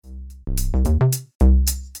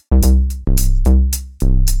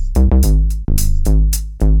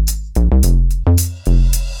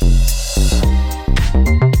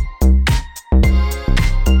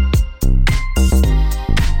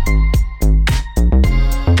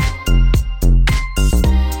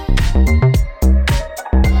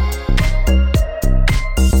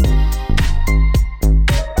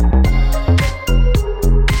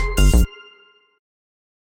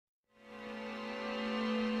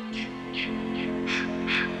If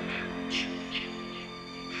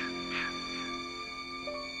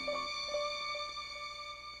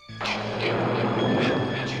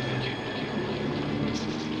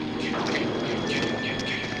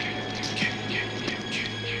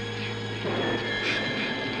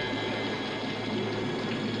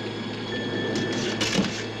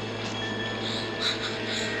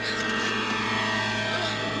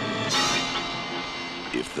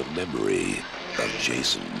the memory of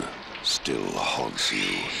Jason still haunts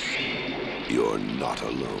you, you're not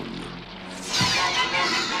alone.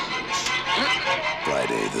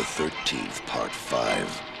 Friday the 13th, Part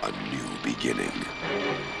 5, A New Beginning.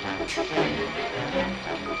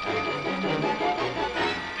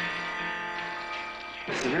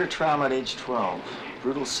 Severe trauma at age 12.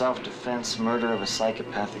 Brutal self-defense, murder of a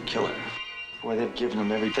psychopathic killer. Boy, they've given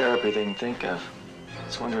him every therapy they can think of.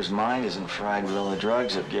 It's a wonder his mind isn't fried with all the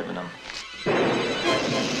drugs they've given him.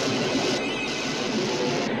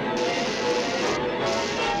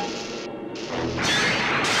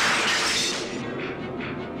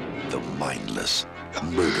 The mindless,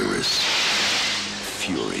 murderous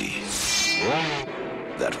fury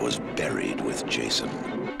that was buried with Jason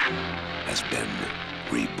has been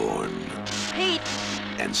reborn. Pete!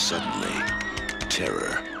 And suddenly,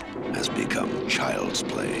 terror has become child's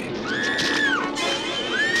play.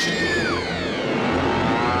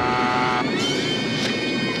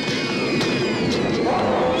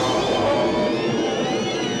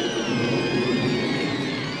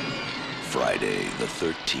 Friday the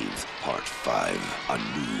 13th, Part 5, A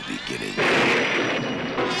New Beginning.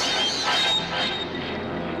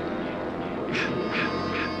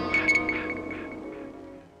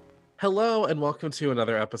 Hello and welcome to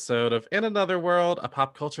another episode of In Another World, a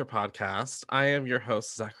pop culture podcast. I am your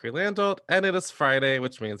host, Zachary Landolt, and it is Friday,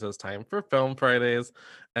 which means it's time for Film Fridays.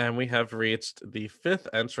 And we have reached the fifth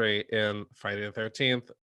entry in Friday the 13th,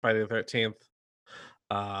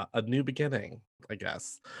 A New Beginning, I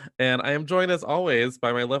guess. And I am joined as always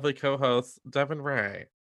by my lovely co-host, Devin Ray.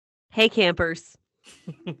 Hey, campers.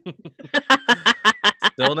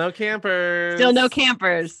 Still no campers. Still no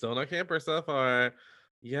campers. Still no campers so far.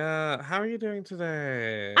 Yeah, how are you doing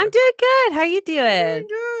today? I'm doing good. How are you doing?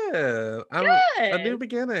 Doing good. A new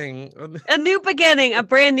beginning. A new beginning, a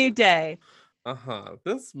brand new day.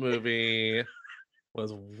 This movie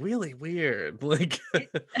was really weird. Like, I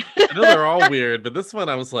know they're all weird, but this one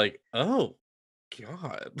I was like, oh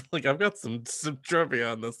God. Like, I've got some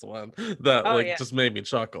trivia on this one that just made me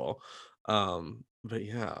chuckle. But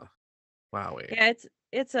yeah, wowie. Yeah,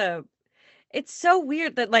 it's so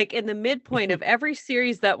weird that like in the midpoint of every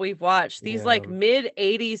series that we've watched, these like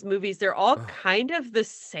mid-80s movies, they're all kind of the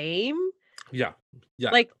same. Yeah.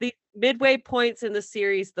 Like the midway points in the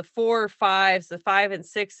series, the 4 or 5s, the 5 and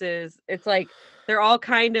 6s, it's like they're all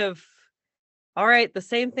kind of all right, the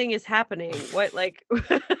same thing is happening. What like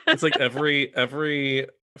It's like every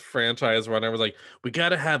franchise runner was like, we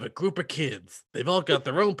gotta have a group of kids. They've all got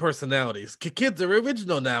their own personalities. Kids are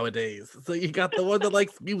original nowadays. So you got the one that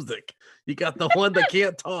likes music. You got the one that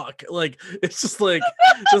can't talk. Like, it's just like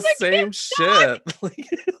the same shit. Like,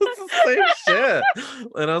 it's the same shit.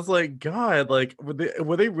 And I was like, God, like,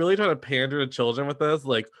 were they really trying to pander to children with this?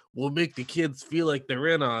 Like, we'll make the kids feel like they're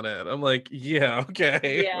in on it. I'm like, yeah,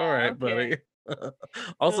 okay. Yeah, All right, okay. buddy.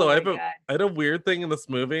 Also, Oh I my God. had a weird thing in this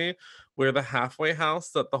movie where the halfway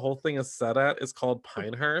house that the whole thing is set at is called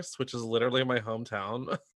Pinehurst, which is literally my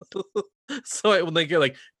hometown. So when they get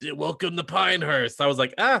like, welcome to Pinehurst, I was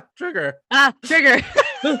like, trigger. Trigger.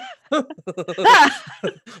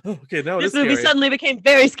 Okay, now This it is movie scary. suddenly became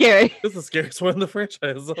very scary. This is the scariest one in the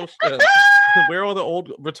franchise. Oh shit. Where are all the old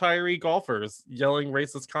retiree golfers yelling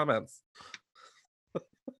racist comments?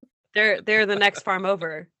 They're the next farm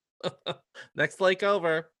over. Next lake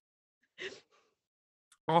over.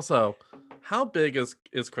 Also, how big is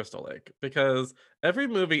Crystal Lake? Because every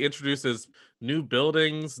movie introduces new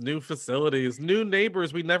buildings, new facilities, new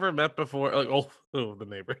neighbors we never met before. Like, oh, the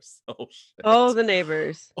neighbors. Oh shit. Oh, the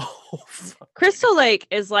neighbors. Oh, fuck. Crystal Lake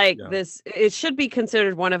is like Yeah. this. It should be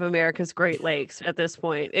considered one of America's Great Lakes at this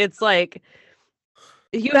point. It's like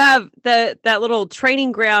you have that little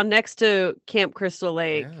training ground next to Camp Crystal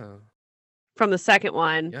Lake Yeah. from the second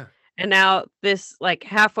one. Yeah. And now this like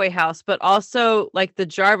halfway house, but also like the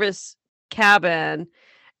Jarvis cabin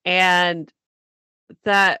and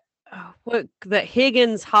that the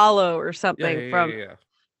Higgins Hollow or something from Yeah.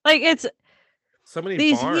 like it's So many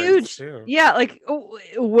these barns, huge too. like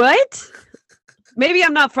what? Maybe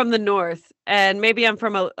I'm not from the north and maybe I'm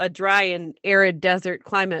from a dry and arid desert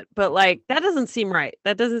climate, but like that doesn't seem right.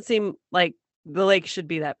 That doesn't seem like the lake should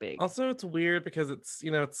be that big. Also, it's weird because it's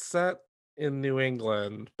set in New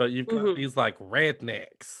England, but you've got Mhm. these like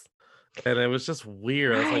rednecks. And it was just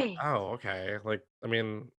weird. I was like, Right. oh, okay. Like, I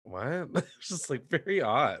mean, what? It's just like very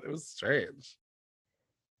odd. It was strange.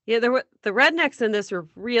 Yeah, the rednecks in this were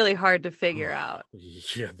really hard to figure out.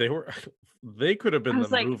 Yeah, they were they could have I been the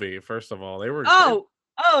was like, movie, first of all. They were good. "Oh,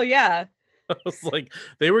 oh, yeah." I was like,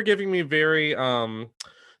 they were giving me very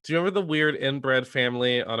do you remember the weird inbred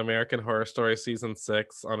family on American Horror Story season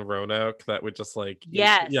 6 on Roanoke that would just like eat?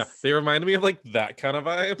 Yeah, Yes. they reminded me of like that kind of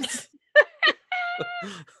vibes.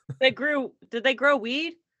 Did they grow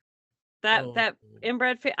weed? That Oh, that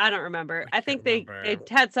inbred I don't remember. I I can't think they remember.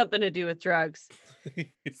 had something to do with drugs.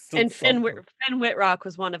 It's still And something. Finn Whitrock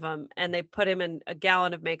was one of them, and they put him in a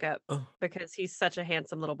gallon of makeup Oh, because he's such a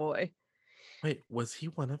handsome little boy. wait, was he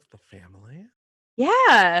one of the family?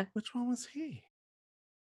 Yeah, Which one was he?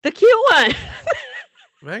 the cute one.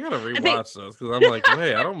 Man, I gotta I think rewatch this because I'm like,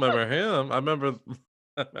 wait, I don't remember him. I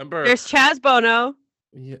remember, there's Chaz Bono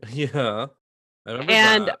yeah, yeah, I remember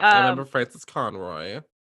and that. I remember Francis Conroy,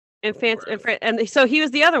 and of Fancy course. and so he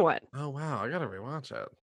was the other one. Oh wow, I gotta rewatch it.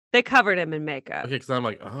 They covered him in makeup. Okay, because I'm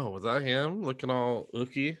like, oh, was that him looking all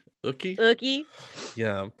ooky? Ookie.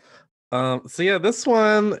 Yeah. So yeah, this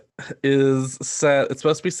one is set. It's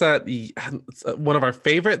supposed to be set. It's one of our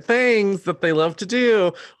favorite things that they love to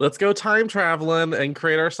do. Let's go time traveling and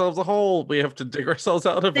create ourselves a hole we have to dig ourselves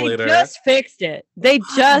out of They later. just fixed it. They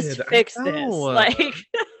just God, I fixed this. know. Like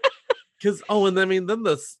Because and I mean, then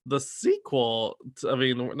the sequel. I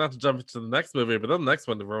mean, not to jump into the next movie, but then the next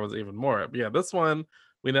one, the was even more. But yeah, this one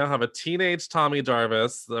we now have a teenage Tommy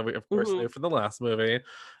Jarvis that we of course knew mhm. from the last movie.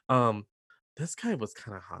 Um, this guy was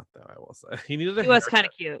kind of hot though. I will say he needed a He was haircut. kind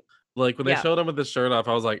of cute. Like when they Yeah. showed him with his shirt off,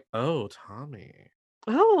 I was like, "Oh, Tommy,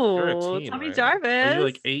 you're a Oh, teen, Tommy right? Are you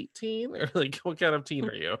like Jarvis. 18 or like what kind of teen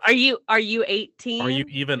are you? Are you Are you 18?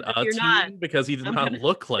 even Because if a you're not, teen? Because he did I'm not gonna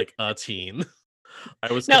look like a teen."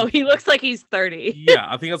 I was No, he confused. looks like he's 30. Yeah,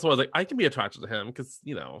 I think that's what I was like. I can be attracted to him because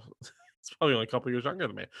he's probably only a couple years younger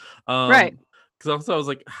than me. Right. Because also I was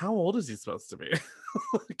like, how old is he supposed to be?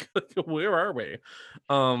 Like, where are we?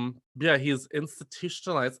 Yeah, he's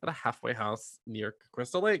institutionalized at a halfway house near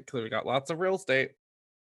Crystal Lake because we got lots of real estate.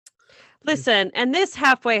 Listen, and this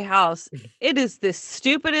halfway house, it is the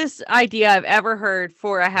stupidest idea I've ever heard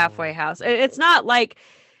for a halfway Oh, house. It's not like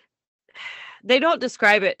they don't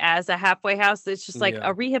describe it as a halfway house. It's just like yeah,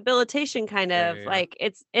 a rehabilitation kind yeah, of yeah, yeah. like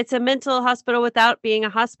it's a mental hospital without being a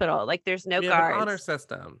hospital. Like there's no We have an honor guards.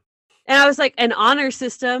 system. And I was like, an honor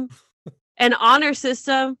system? An honor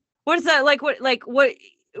system? What is that? What are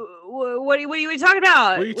you talking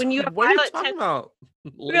about? When you have What are you pilot talking test, about?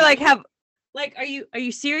 you're like Lady? have like are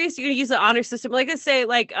you serious? You're gonna use the honor system? Like let's say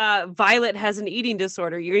like Violet has an eating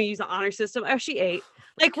disorder. You're gonna use the honor system? Oh, she ate.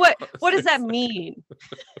 Like what does that mean?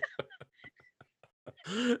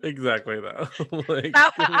 Exactly though. Like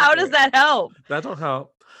How does that help? that'll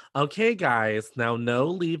help. Okay, guys, now no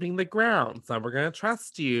leaving the grounds. Now we're gonna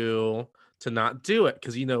trust you to not do it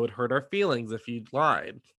because it would hurt our feelings if you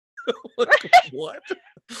lied. Like, what?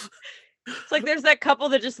 It's like there's that couple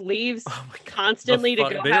that just leaves Oh my god. constantly to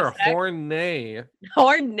go They have are sex horny.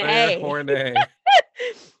 or They're nay. horny.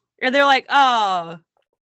 And they're like, oh,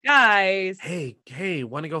 guys, Hey,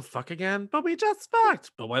 want to go fuck again? But we just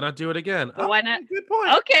fucked. But why not do it again? but why not? Good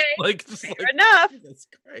point. Okay, Like, just fair like, enough. Jesus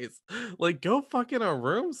Christ. Like, go fuck in a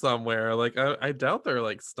room somewhere. Like, I doubt they're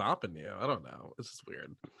like stopping you. I don't know. It's just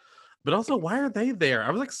weird. But also, why are they there? I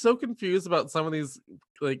was like so confused about some of these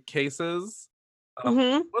like cases.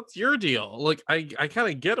 Hmm. What's your deal? Like, I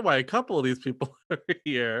kind of get why a couple of these people are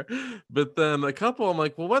here, but then a couple, I'm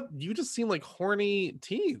like, well, what? You just seem like horny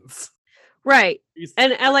teens. Right. You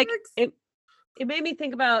And I like sex? it made me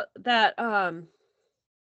think about that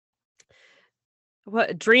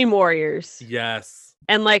what Dream Warriors Yes.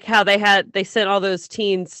 and like how they sent all those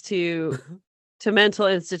teens to mental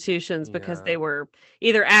institutions because Yeah. they were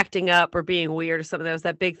either acting up or being weird or something. That was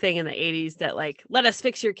that big thing in the 80s that like let us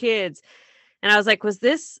fix your kids. And I was like, is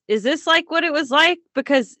this like what it was like?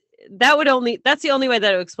 Because that's the only way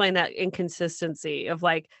that it would explain that inconsistency of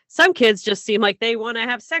like some kids just seem like they want to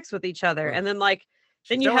have sex with each other. Ugh. And then like She's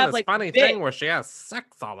then you doing have this like funny bit. thing where she has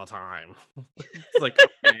sex all the time. It's like,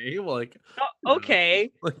 okay, well, like,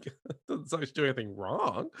 Okay, like doesn't sound like she's doing anything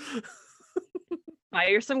wrong. buy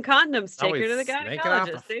her some condoms, take her Always to the sneaking out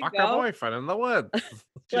to gynecologist. There you fuck her go. boyfriend in the woods.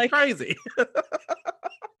 She's Like crazy.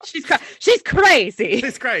 she's crazy.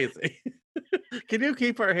 She's crazy. Can you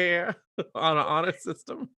keep her here on an honor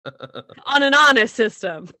system? On an honor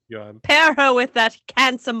system. God. Pair her with that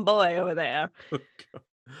handsome boy over there.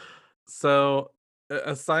 So,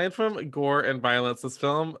 aside from gore and violence, this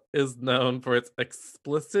film is known for its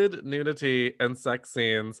explicit nudity and sex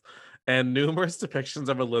scenes. and numerous depictions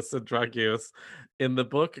of illicit drug use. In the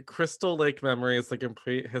book Crystal Lake Memories: The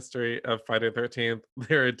Complete History of Friday the 13th,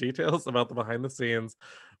 there are details about the behind the scenes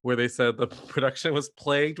where they said the production was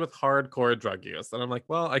plagued with hardcore drug use. And I'm like,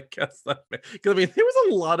 well, I guess that, because I mean, there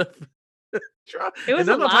was a lot of It was and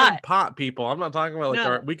a I'm not talking lot. pot people. I'm not talking about like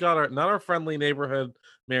No. we got our not our friendly neighborhood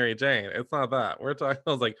Mary Jane. It's not that. We're talking.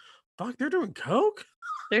 I was like, fuck, they're doing coke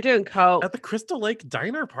They're doing at coke. the Crystal Lake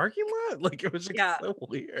Diner parking lot. Like it was just Yeah. so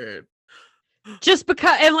weird. Just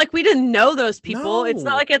because, and like we didn't know those people. It's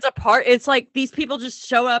not No. like it's a part. It's like these people just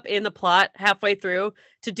show up in the plot halfway through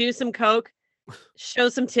to do some coke, show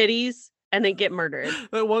some titties, and then get murdered.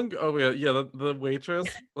 That one, oh yeah, the waitress,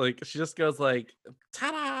 like she just goes like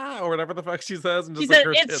 "ta-da" or whatever the fuck she says, and She just like said,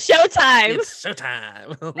 her "It's tits. showtime." It's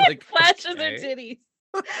showtime. I'm like Flashes her okay.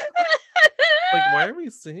 titties. Like, why are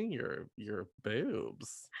we seeing your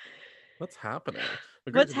boobs? What's happening?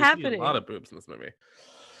 Agreed, What's we see a lot happening? of boobs in this movie.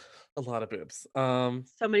 A lot of boobs.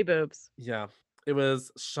 So many boobs. Yeah. It was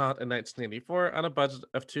shot in 1984 on a budget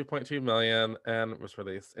of 2.2 million and was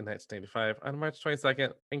released in 1985 on March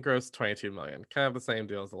 22nd and grossed 22 million. Kind of the same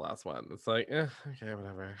deal as the last one. It's like, okay,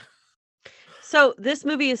 whatever. So this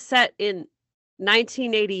movie is set in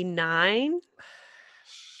 1989.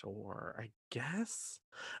 Sure, I guess.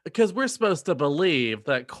 Because we're supposed to believe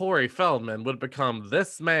that Corey Feldman would become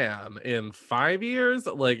this man in 5 years.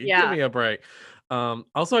 Like, give Yeah. me a break.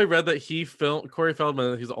 Also, I read that he filmed Corey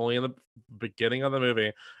Feldman. He's only in the beginning of the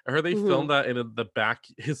movie. I heard they filmed that in the back,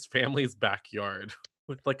 his family's backyard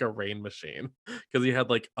with like a rain machine because he had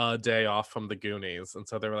like a day off from the Goonies, and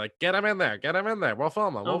so they were like, "Get him in there, get him in there. We'll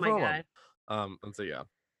film him. Oh We'll my film God. him." And so yeah,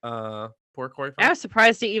 poor Corey I Feldman. was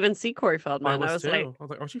surprised to even see Corey I Feldman. was like, too. I was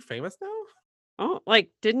like, "Aren't you famous now?" oh, like,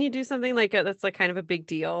 didn't you do something like that's like kind of a big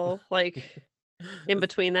deal? Like in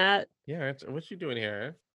between that? Yeah, what you doing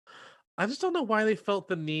here? I just don't know why they felt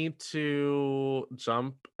the need to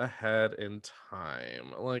jump ahead in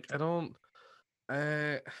time. Like, I don't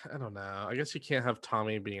know. I guess you can't have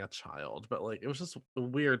Tommy being a child, but like it was just a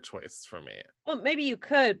weird choice for me. Well, maybe you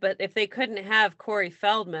could, but if they couldn't have Corey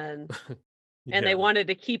Feldman and they Yeah. wanted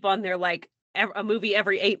to keep on their like a movie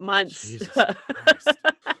every 8 months Jesus Christ.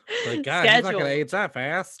 Like, God, he's not schedule, gonna age that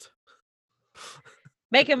fast.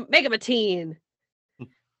 make him a teen,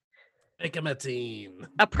 Make him a teen.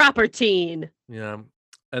 a proper teen. Yeah.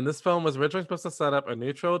 And this film was originally supposed to set up a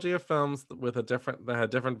new trilogy of films with that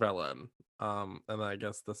had different villain. And then I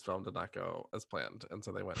guess this film did not go as planned, and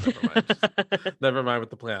so they went, never mind. Never mind with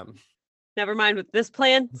the plan. Never mind with this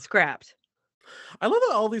plan, scrapped. I love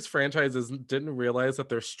that all these franchises didn't realize that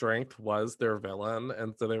their strength was their villain,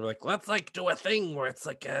 and so they were like, let's like do a thing where it's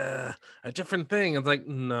like a different thing. It's like,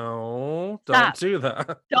 no, Stop. don't do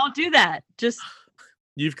that. Don't do that. Just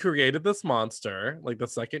You've created this monster. Like the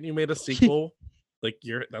second you made a sequel, like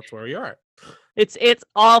that's where we are. it's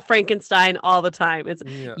all Frankenstein all the time. It's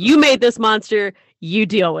Yeah, you made this monster, you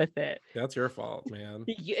deal with it. that's your fault, man.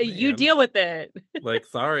 You Man. deal with it. Like,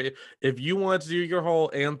 sorry. If you wanted to do your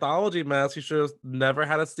whole anthology mess, you should have never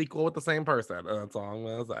had a sequel with the same person. That's all I'm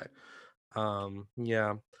gonna say.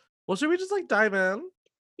 Yeah. Well, should we just like dive in?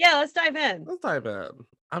 Yeah, let's dive in. Let's dive in.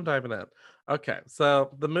 I'm diving in. Okay, so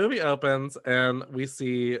the movie opens and we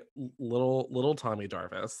see little Tommy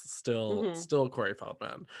Jarvis, still Corey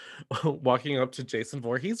Feldman, walking up to Jason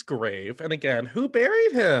Voorhees' grave. And again, who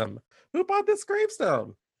buried him? Who bought this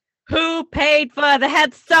gravestone? Who paid for the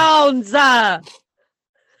headstones?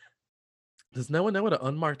 Does no one know what an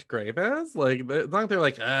unmarked grave is? Like, it's not like they're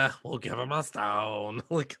like, we'll give him a stone.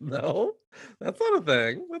 Like, no, that's not a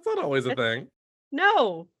thing. That's not always a thing.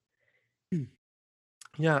 No.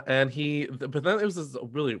 Yeah, and but then it was this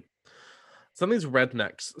really, some of these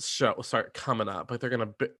rednecks start coming up, like they're gonna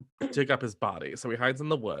dig up his body. So he hides in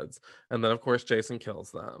the woods, and then of course Jason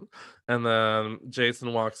kills them, and then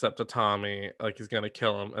Jason walks up to Tommy like he's gonna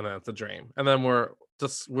kill him, and then it's a dream, and then we're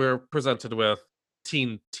presented with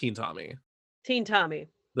Teen Tommy. Teen Tommy.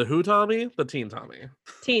 The who Tommy? The Teen Tommy.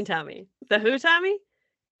 Teen Tommy. The who Tommy?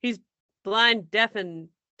 He's blind, deaf, and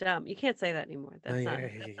dumb. You can't say that anymore. That's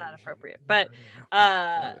not appropriate. But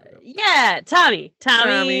yeah, Tommy.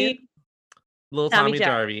 Little Tommy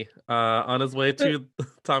Jarvie. On his way to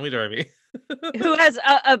Tommy Jarvie. Who has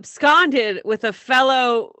absconded with a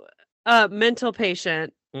fellow mental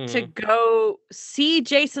patient to go see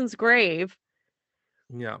Jason's grave.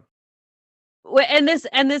 Yeah. And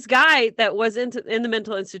this guy that was in the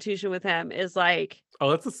mental institution with him is like, oh,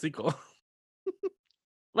 that's a sequel.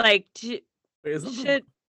 like,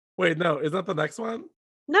 wait, no, is that the next one?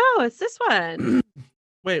 No, it's this one.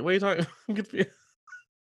 Wait, what are you talking? I'm confused.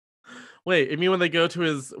 Wait, you mean when they go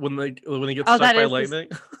to when he gets struck by lightning?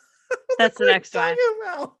 That's the next one.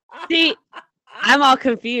 See, I'm all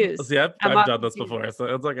confused. See, I've I'm all done this confused. before,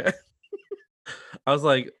 so it's okay. I was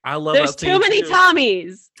like, I love There's that scene too many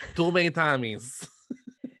Tommies. Too many Tommies.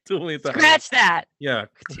 Too many Tommies. Scratch that. Yeah.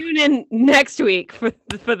 Tune in next week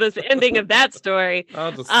for this ending of that story.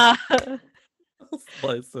 I'll just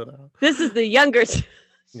slice it out. This is the younger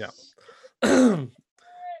Yeah.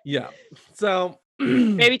 Yeah. So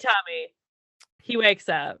baby Tommy. He wakes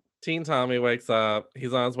up. Teen Tommy wakes up.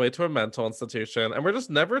 He's on his way to a mental institution, and we're just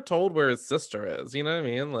never told where his sister is. You know what I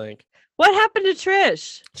mean? Like, What happened to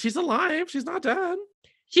Trish? she's alive. She's not dead.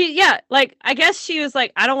 I guess she was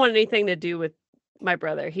like, I don't want anything to do with my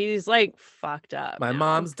brother. He's like fucked up. My now.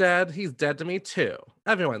 mom's dead. He's dead to me too.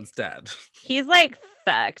 Everyone's dead. He's like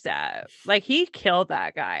fucked up. Like he killed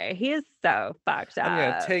that guy. He is so fucked up. I'm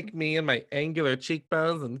gonna take me and my angular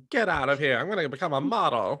cheekbones and get out of here. I'm gonna become a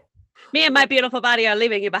model. Me and my beautiful body are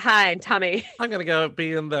leaving you behind, Tommy. I'm gonna go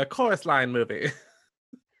be in the Chorus Line movie.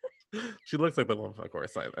 She looks like the one from the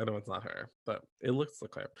Chorus Line. I know it's not her, but it looks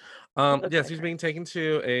like her. looks Yes, like she's her. being taken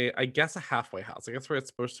to a halfway house. I guess we're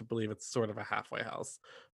supposed to believe it's sort of a halfway house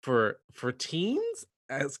for teens,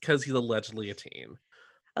 as because he's allegedly a teen.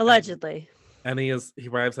 Allegedly. And he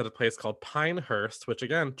arrives at a place called Pinehurst, which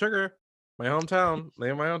again, trigger, my hometown,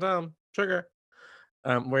 name of my hometown, trigger.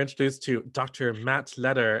 We're introduced to Dr. Matt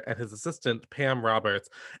Letter and his assistant Pam Roberts.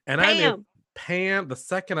 And I knew Pam, the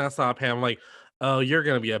second I saw Pam, I'm like, oh, you're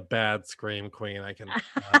gonna be a bad scream queen. I can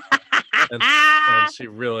and she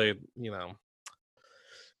really,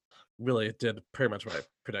 really did pretty much what I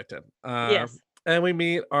predicted. Yes. And we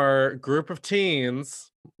meet our group of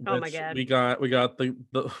teens. Oh my which God. We got we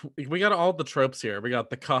got all the tropes here. We got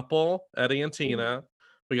the couple, Eddie and Tina.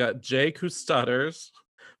 We got Jake, who stutters.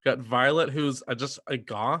 We got Violet, who's just a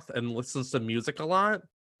goth and listens to music a lot.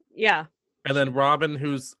 Yeah. And then Robin,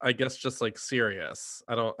 who's I guess just like serious.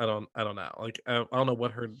 I don't know. Like I don't know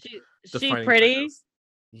what her She defining pretty. trait is.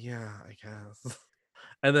 Yeah, I guess.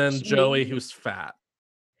 And then She Joey, mean. who's fat.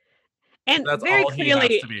 And That's very all he has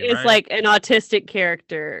clearly to be, is right? like an autistic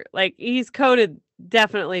character. Like he's coded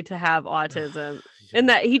definitely to have autism. And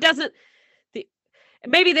that he doesn't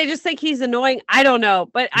maybe they just think he's annoying. I don't know.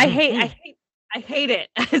 But I hate it.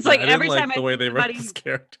 It's like I every didn't time like the way they wrote this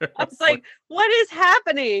character. I was like, what is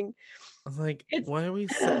happening? I was like, It's- what are we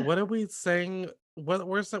saying? What are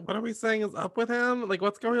we saying is up with him? Like,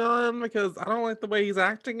 what's going on? Because I don't like the way he's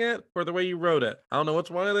acting it or the way you wrote it. I don't know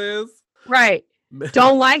which one it is. Right.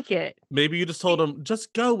 Don't like it. Maybe you just told him,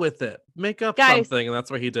 just go with it. Make up Guys. something, and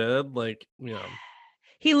that's what he did. Like,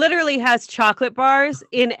 He literally has chocolate bars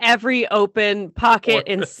in every open pocket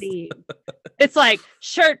and Orifice. seam. It's like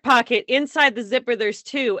shirt pocket, inside the zipper there's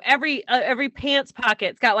two. Every pants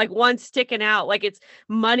pocket's got like one sticking out like it's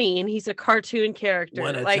money, and he's a cartoon character.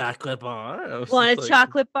 Want a like chocolate bar? I was want a just like,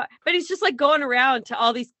 chocolate bar. But he's just like going around to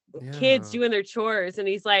all these kids yeah. doing their chores, and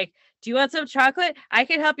he's like, do you want some chocolate? I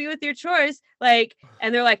can help you with your chores. Like,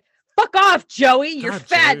 and they're like, fuck off, Joey. You're God,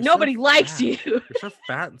 fat. Joey, you're so Nobody likes fat. you. You're so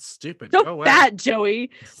fat and stupid. Go So away. fat, Joey.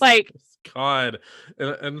 Like, God,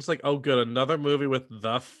 and it's like, oh, good, another movie with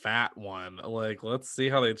the fat one. Like, let's see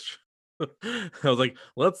how they. I was like,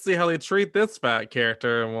 let's see how they treat this fat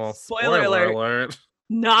character. And well, Spoiler spoiler alert. alert,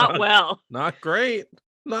 not well. not great,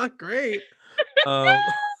 not great,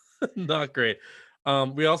 not great.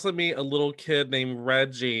 We also meet a little kid named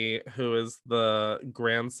Reggie, who is the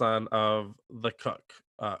grandson of the cook.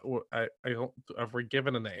 I don't. Have we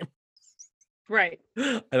given a name? Right.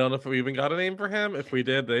 I don't know if we even got a name for him. If we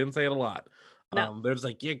did, they didn't say it a lot. No. They're just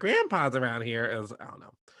like, yeah, grandpa's around here. I don't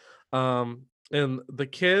know. And the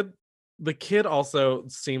kid also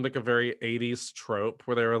seemed like a very 80s trope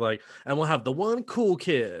where they were like, and we'll have the one cool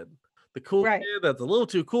kid, the cool Right. kid that's a little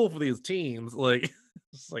too cool for these teens. Like,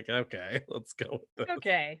 it's like, okay, let's go with this.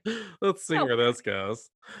 Okay. Let's see Oh. where this goes.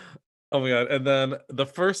 Oh my god. And then the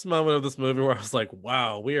first moment of this movie where I was like,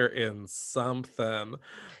 wow, we are in something.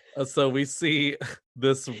 So we see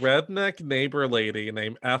this redneck neighbor lady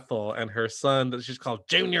named Ethel and her son that she's called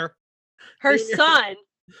Junior. Her Junior. son,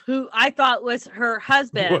 who I thought was her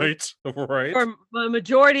husband Right. for the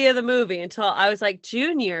majority of the movie until I was like,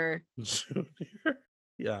 Junior. Junior.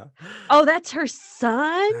 Yeah. Oh, that's her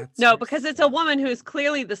son? That's No, her because it's a son. woman who's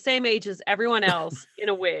clearly the same age as everyone else in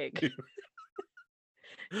a wig.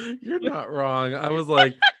 You're not wrong. I was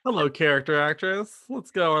like, hello, character actress.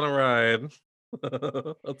 Let's go on a ride.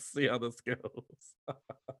 Let's see how this goes.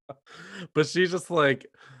 But she's just like,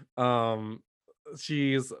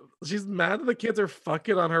 she's mad that the kids are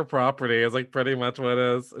fucking on her property, is like pretty much what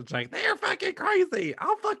it is. It's like, they're fucking crazy.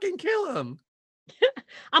 I'll fucking kill them.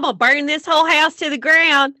 I'm gonna burn this whole house to the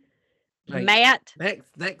ground. Like, Matt.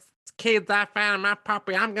 Next kids I found in my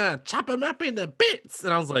property, I'm gonna chop them up into bits.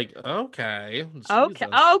 And I was like, okay, Okay. Jesus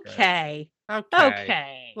Christ. Okay. Okay,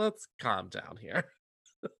 Okay. let's calm down here.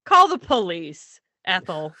 Call the police,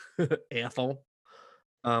 Ethel. Ethel.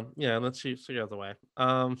 Yeah, and then she goes away.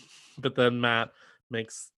 But then Matt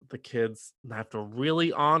makes the kids have to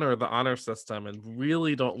really honor the honor system and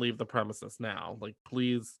really don't leave the premises now. Like,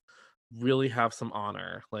 please really have some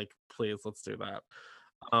honor. Like, please, let's do that.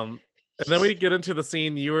 And then we get into the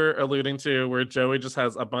scene you were alluding to where Joey just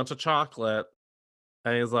has a bunch of chocolate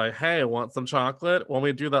and he's like, hey, want some chocolate? Want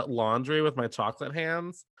me to do that laundry with my chocolate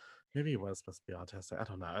hands? Maybe he was supposed to be autistic. I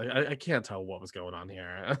don't know. I can't tell what was going on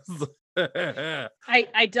here.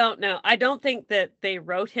 I don't know. I don't think that they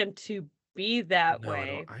wrote him to be that No, I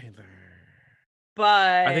way. don't either.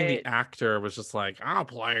 But I think the actor was just like, I'll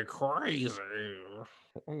play crazy.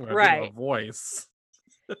 I'm gonna do a Right. voice.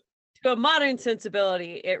 to a modern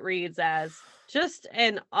sensibility, it reads as just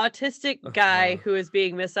an autistic guy who is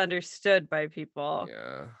being misunderstood by people.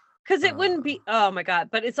 Yeah. Because it wouldn't be, oh my God,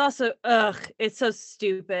 but it's also, it's so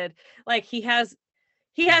stupid. Like he has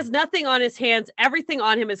nothing on his hands. Everything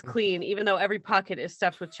on him is clean, even though every pocket is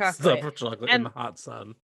stuffed with chocolate. Stuff with chocolate in And- the hot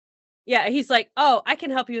sun. Yeah, he's like, oh, I can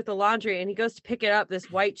help you with the laundry. And he goes to pick it up, this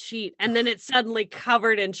white sheet, and then it's suddenly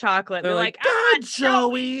covered in chocolate. They're like, ah, God,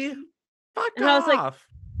 Joey, fuck And I was like, off.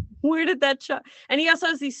 where did that and he also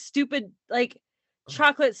has these stupid like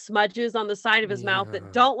chocolate smudges on the side of his mouth Yeah.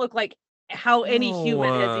 that don't look like how any human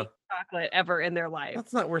has No, eaten chocolate ever in their life.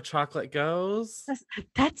 That's not where chocolate goes.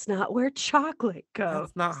 That's not where chocolate goes.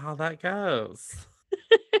 That's not how that goes.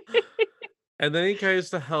 And then he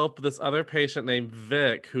goes to help this other patient named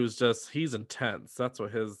Vic, who's he's intense. That's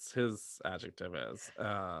what his adjective is.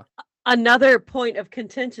 Another point of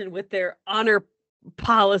contention with their honor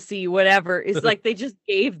policy, whatever, is like they just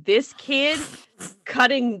gave this kid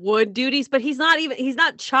cutting wood duties, but he's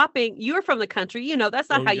not chopping. You're from the country, you know that's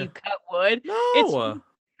not how you cut wood. No, It's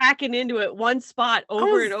hacking into it one spot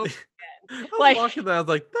over and over. I was Like- walking there, I was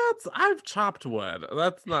like, I've chopped wood.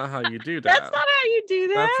 That's not how you do that. That's not how you do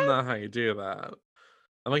that. That's not how you do that.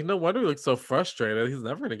 I'm like, no wonder he looks so frustrated. He's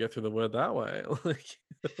never gonna get through the wood that way. Like,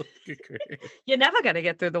 You're never gonna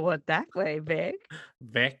get through the wood that way, Vic.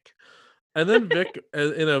 Vic. And then Vic,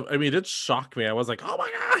 it did shock me. I was like, oh my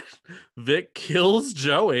God. Vic kills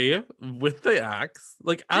Joey with the axe,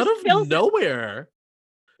 like out Just of kills him. nowhere.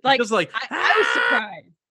 Like Just like, I was surprised.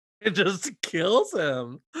 It just kills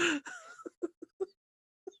him.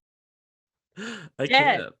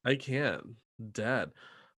 Dead. I can't. Dead.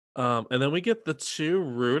 And then we get the two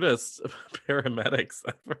rudest paramedics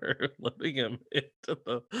ever letting him into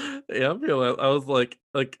the ambulance. I was like,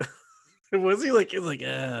 was he like, he's like,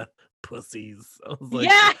 pussies. I was like,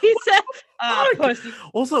 Yeah, he said, fuck? pussy.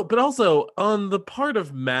 Also on the part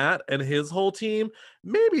of Matt and his whole team,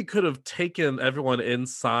 maybe could have taken everyone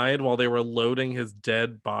inside while they were loading his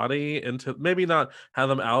dead body into, maybe not have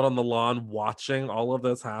them out on the lawn watching all of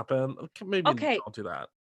this happen. Maybe Okay. don't do that.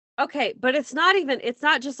 Okay, but it's not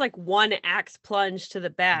just like one axe plunge to the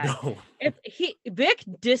back. No, Vic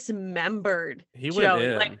dismembered he went Joey,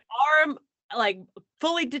 in. like arm, like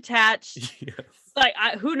fully detached. Yes. Like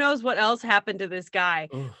who knows what else happened to this guy,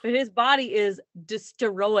 Ugh. but his body is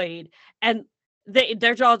destroyed, and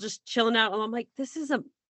they're all just chilling out. And I'm like, this is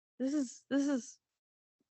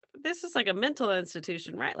like a mental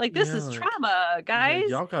institution, right? Like this Yeah, is like, trauma, Yeah, guys.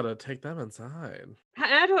 y'all gotta take them inside.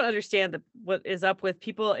 I don't understand what is up with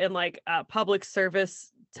people in like public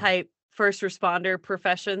service type first responder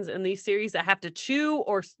professions in these series that have to chew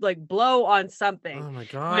or like blow on something. Oh my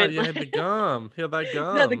God, you had the gum. He had that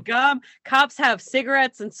gum. The gum. Cops have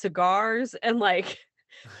cigarettes and cigars, and like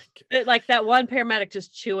that one paramedic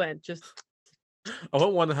just chewing, just I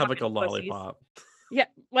want one to have like a fucking pussies. lollipop. yeah,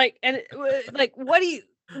 like and like what do you?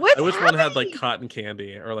 What's I wish one had like happening? cotton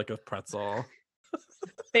candy or like a pretzel.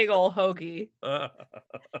 Big old hoagie.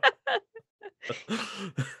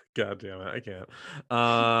 God damn it, I can't.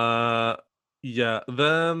 Yeah,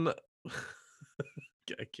 then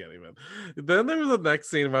I can't even. Then there was the next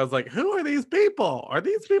scene where I was like, who are these people? Are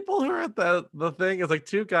these people who are at the thing? It's like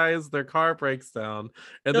two guys, their car breaks down.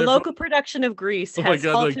 And The they're local production of Grease Oh my has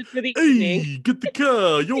God, like, halted for the evening. hey, get the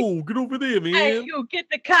car. Yo, get over there, man. Hey, you get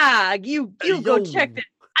the car. You Hey, go yo. check the.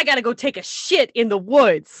 I gotta go take a shit in the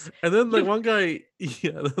woods. And then like You- one guy,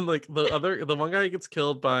 yeah, then like the one guy gets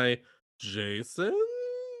killed by Jason,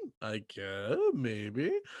 I guess,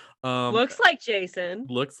 maybe. Looks like Jason.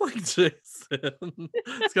 Looks like Jason.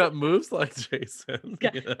 It's got moves like Jason.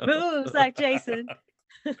 got you know? Moves like Jason.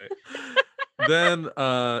 Then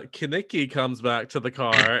Kaneki comes back to the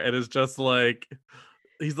car and is just like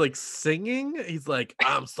he's like singing. He's like,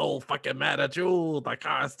 I'm so fucking mad at you. The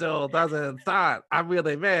car still doesn't start. I'm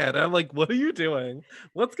really mad. And I'm like, what are you doing?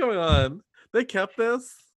 What's going on? They kept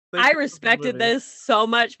this. They I kept this in the respected movie. this so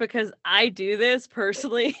much because I do this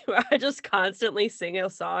personally, where I just constantly sing a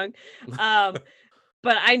song.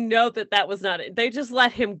 But I know that was not it. They just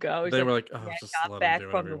let him go. He's They like, were like, oh, "Yeah, just got let him back do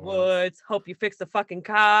from whatever the he wants. woods. Hope you fix the fucking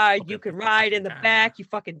car. Hope You you can fix the ride fucking in the car. back, you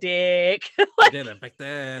fucking dick." I didn't fix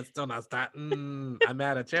this. Still not starting. I'm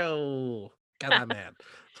mad at you. Cause I'm mad.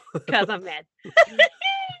 Because I'm mad.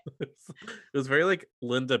 It was very like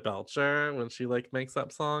Linda Belcher when she like makes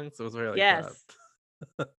up songs. It was very like Yes.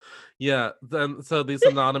 that. Yeah. Then so these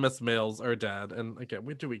anonymous males are dead, and again,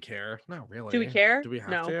 do we care? Not really. Do we care? Do we have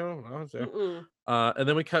No. to? No, to. Mm-mm. And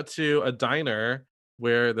then we cut to a diner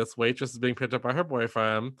where this waitress is being picked up by her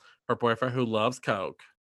boyfriend who loves Coke.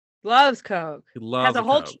 Loves Coke. He Has loves a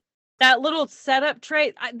whole Coke. that little setup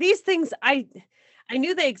tray. These things I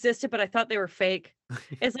knew they existed, but I thought they were fake.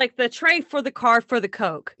 It's like the tray for the car for the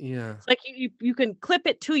Coke. Yeah. It's like you can clip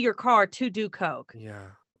it to your car to do Coke. Yeah.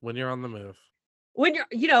 When you're on the move. When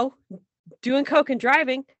you're, doing Coke and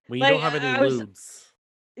driving. When you Like, don't have any I was- lewds.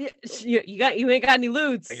 You ain't got any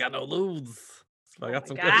lewds. I got no lewds. So I got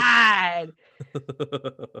some God.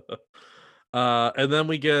 and then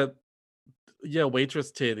we get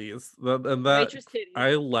waitress titties. And that Waitress titties.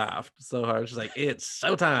 I laughed so hard. She's like, it's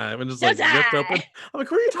showtime, and just like Showtime! ripped open. I'm like,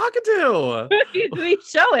 who are you talking to? Who you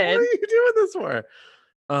showing? What are you doing this for?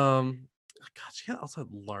 God, she also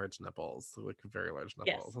had large nipples, like very large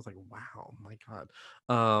nipples. Yes. I was like, wow, my God.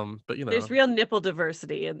 But There's real nipple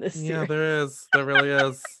diversity in this yeah, series. there is. There really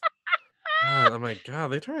is. God, oh my God,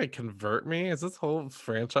 they trying to convert me? Is this whole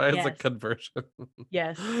franchise a Yes. conversion?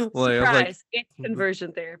 Yes. Like, I was Surprise. like, It's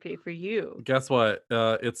conversion therapy for you. guess what?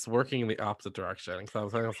 It's working in the opposite direction.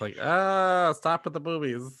 Because I was like, stop with the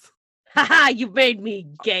boobies. Haha, you made me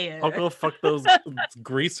gayer. I'll go fuck those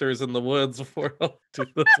greasers in the woods before I'll do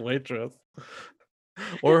this waitress.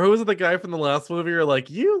 Or who was the guy from the last movie? You're like,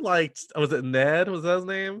 you liked, was it Ned? Was that his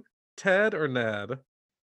name? Ted or Ned?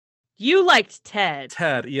 You liked Ted.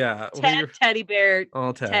 Ted, yeah. Ted, Teddy Bear,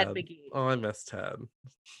 Oh, Ted. Ted McGee. Oh, I miss Ted.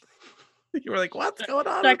 You were like, what's going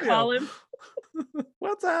on? Should I with call you? him?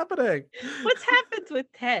 What's happening? What's happened with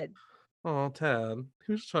Ted? Oh, Ted.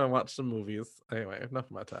 He was just trying to watch some movies. Anyway, enough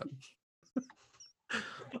about Ted.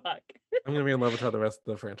 Fuck. I'm gonna be in love with Ted the rest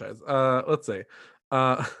of the franchise. Let's see.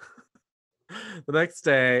 The next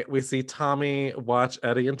day, we see Tommy watch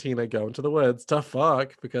Eddie and Tina go into the woods to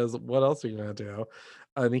fuck, because what else are you gonna do?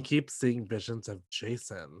 And he keeps seeing visions of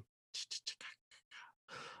Jason.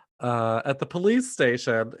 At the police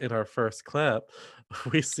station in our first clip,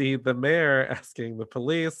 we see the mayor asking the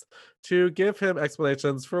police to give him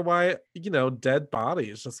explanations for why, dead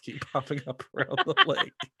bodies just keep popping up around the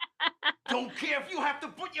lake. Don't care if you have to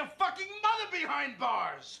put your fucking mother behind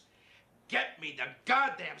bars. Get me the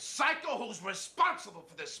goddamn psycho who's responsible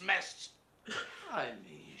for this mess. I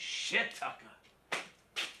mean, shit, Tucker.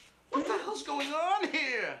 What the hell's going on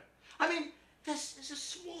here? I mean, this is a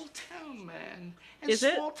small town, man. And Is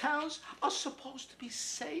it? small towns are supposed to be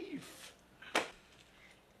safe.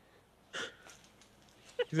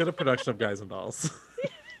 He's in a production of Guys and Dolls.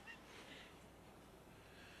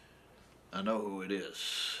 I know who it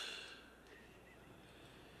is.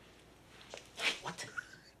 What?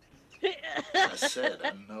 I said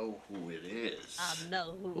I know who it is. I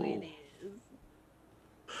know who it is.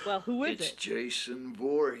 Well, who is It's it? Jason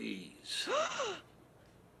Voorhees.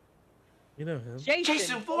 You know him.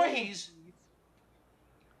 Jason Voorhees?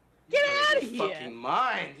 Get You're out out of of here. your fucking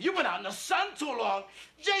mind. You've been out in the sun too long.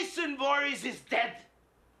 Jason Voorhees is dead.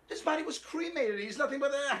 His body was cremated. He's nothing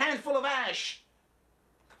but a handful of ash.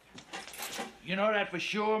 You know that for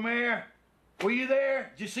sure, Mayor? Were you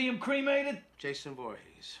there? Did you see him cremated? Jason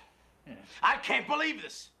Voorhees. Yeah. I can't believe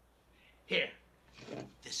this. Here.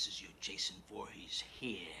 This is your Jason Voorhees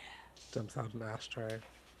here. Dumps out an ashtray.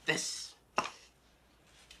 This.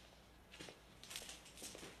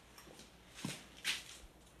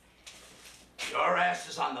 Your ass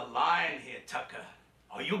is on the line here, Tucker.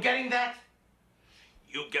 Are you getting that?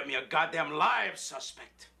 You get me a goddamn live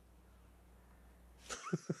suspect.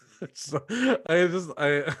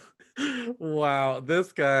 Wow,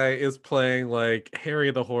 this guy is playing like Harry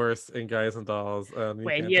the horse in Guys and Dolls. And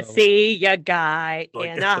When can't you tell- see a guy Like-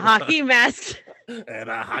 in a hockey mask, and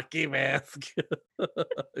a hockey mask.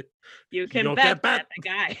 you can You'll bet get that bet. the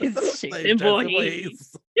guy is Like Jason Jason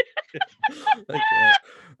Voorhees.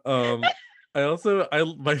 Voorhees.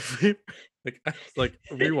 My favorite, like, I was like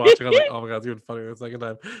rewatching. I'm like, oh my god, it's even funnier the second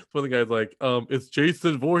time. It's when the guy's like, it's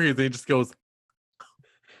Jason Voorhees, and he just goes,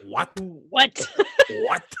 what? What?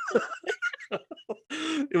 What?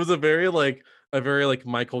 It was a very like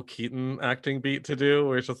Michael Keaton acting beat to do,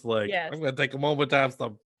 where it's just like, Yes. I'm gonna take a moment to have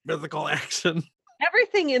some physical action.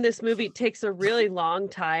 Everything in this movie takes a really long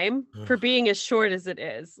time for being as short as it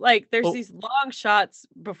is. Like there's Oh. these long shots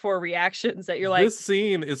before reactions that you're like, This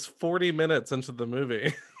scene is 40 minutes into the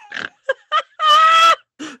movie.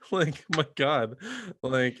 Like, my God.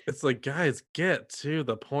 Like, it's like, guys, get to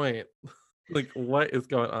the point. Like, what is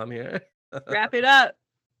going on here? wrap it up.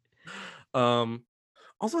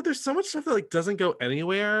 Also, there's so much stuff that like doesn't go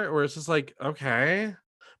anywhere, where it's just like, okay.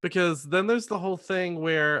 Because then there's the whole thing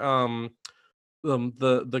where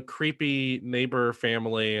the creepy neighbor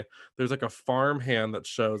family, there's like a farmhand that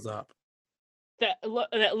shows up.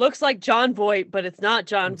 That looks like John Voight, but it's not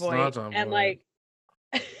John It's Voight. not John and Voight. like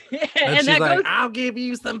And and she's that like, goes I'll give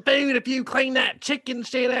you some food if you clean that chicken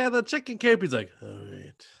shit out of the chicken coop. He's like, all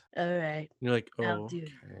right. all right. And you're like, I'll do it.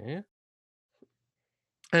 okay.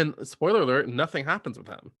 And spoiler alert, nothing happens with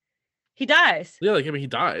him. He dies. Yeah, like, I mean, he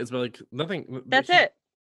dies, but like nothing. That's he- it.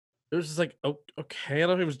 It was just like, oh, okay. I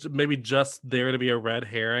don't know if it was maybe just there to be a red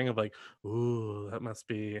herring of like, ooh, that must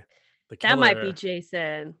be the killer. That might be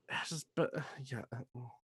Jason. It's just, but yeah,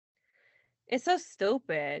 It's so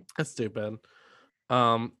stupid. that's stupid.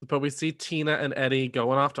 But we see Tina and Eddie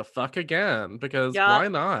going off to fuck again because Yup. why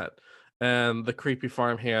not? And the creepy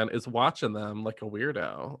farmhand is watching them like a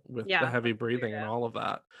weirdo with the Yeah, heavy like a breathing and weirdo. all of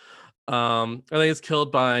that. And then he's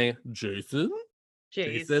killed by Jason.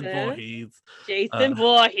 Jason. Voorhees. Jason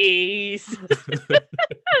Voorhees.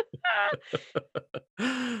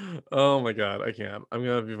 Oh my God, I can't. I'm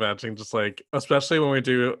gonna be matching just like, especially when we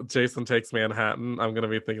do Jason Takes Manhattan, I'm gonna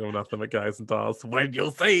be thinking of nothing but Guys and Dolls. When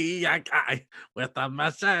you see a guy with a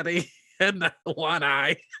machete and one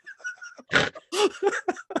eye.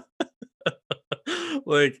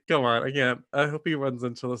 Like, come on, I can't. I hope he runs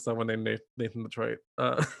into someone named Nathan Detroit.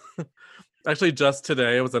 Actually, just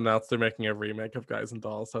today it was announced they're making a remake of Guys and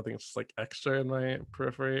Dolls, so I think it's just like extra in my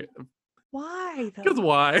periphery. Why Because though?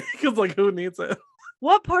 why? Because like, who needs it?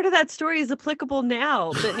 What part of that story is applicable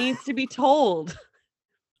now that needs to be told?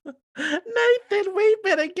 Nathan, we've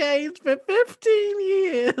been engaged for 15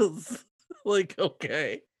 years. Like,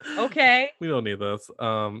 okay. Okay. We don't need this.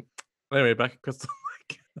 Anyway, back at Crystal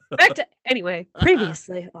Lake. Back to anyway,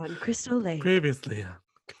 previously on Crystal Lake. Previously on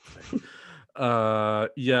Crystal Lake.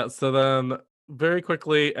 Yeah, so then very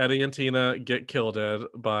quickly Eddie and Tina get killed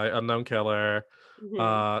by unknown killer.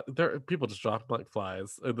 Mhm. People just drop like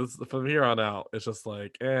flies. This from here on out, it's just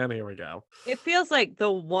like, and here we go. It feels like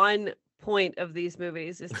the one point of these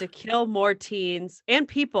movies is to kill more teens and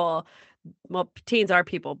people. Well, teens are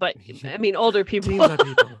people, but I mean older people. Teens are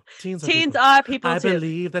people. Teens are Teens people. are people I too.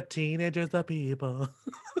 believe that teenagers are people.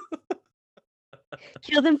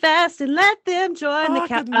 Kill them fast and let them join the I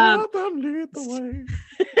camp. can let them lead the way.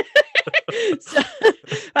 So,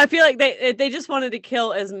 I feel like they just wanted to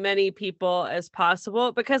kill as many people as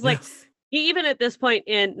possible because like Yes. even at this point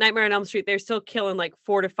in Nightmare on Elm Street, they're still killing like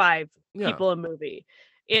 4 to 5 Yeah. people a movie.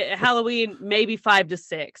 Halloween maybe 5 to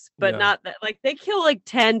 6, but Yeah. not that. Like they kill like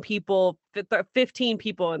 10 people, 15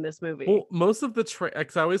 people in this movie. Well, most of the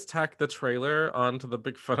because I always tack the trailer onto the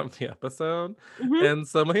big front of the episode, Mhm. and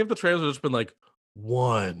so many of the trailers have just been like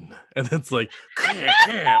 1, and it's like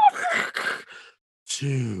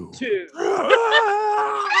 2, 2.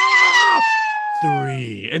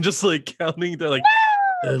 3, and just like counting. They're like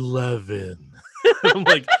 11. I'm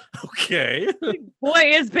like, okay, Boy,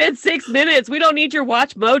 it's been 6 minutes. We don't need your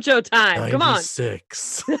watch mojo time. Come on.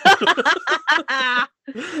 96.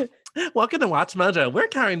 Welcome to Watch Mojo. We're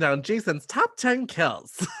counting down Jason's top 10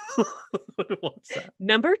 kills. What's that?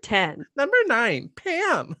 Number 10. Number 9,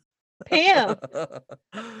 Pam. Pam.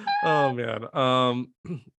 Oh man.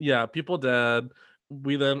 Yeah, people dead.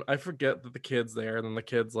 I forget that the kid's there, and then the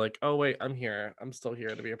kid's like, oh wait, I'm here. I'm still here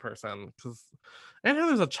to be a person. And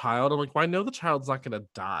there's a child. I'm like, well, I know the child's not gonna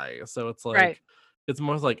die. So it's like Right. it's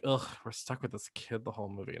more like, ugh, we're stuck with this kid the whole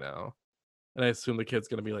movie now. And I assume the kid's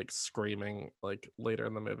gonna be like screaming like later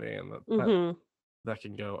in the movie, and Mhm. that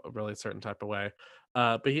can go a really certain type of way.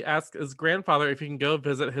 But he asked his grandfather if he can go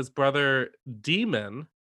visit his brother Demon.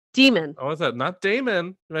 Demon. Oh, I said not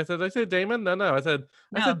Damon. Did I say Damon? No. I said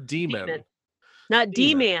No, Demon. Demon. Not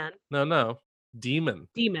Demon. D-Man. No. Demon.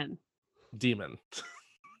 Demon.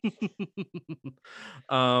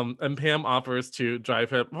 And Pam offers to drive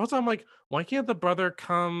him. Also, I'm like, why can't the brother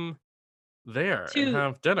come there and To-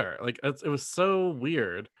 have dinner? Like, it was so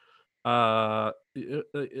weird. Like,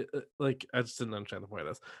 I just didn't understand the point of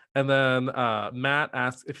this. And then Matt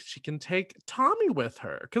asks if she can take Tommy with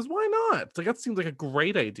her, because why not? Like, that seems like a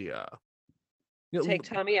great idea. You know, Take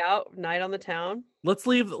Tommy out, night on the town. let's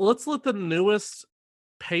let the newest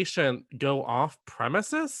patient go off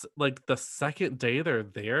premises like the second day they're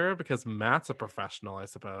there because Matt's a professional, I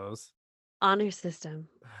suppose. Honor system.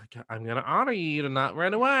 I'm gonna honor you to not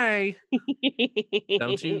run away.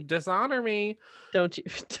 Don't you dishonor me. Don't you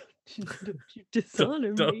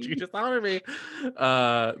dishonor Don't me. you dishonor me.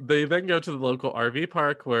 They then go to the local RV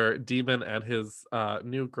park where Demon and his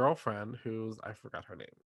new girlfriend, who's I forgot her name.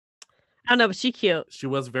 I don't know, but she cute. She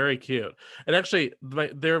was very cute. And actually,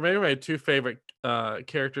 they were maybe my two favorite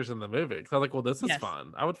characters in the movie. Because I was like, well, this is Yes.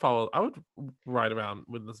 fun. I would ride around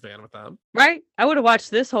with this van with them. Right? I would have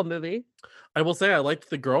watched this whole movie. I will say I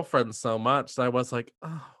liked the girlfriend so much that I was like,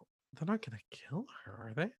 oh, they're not gonna kill her,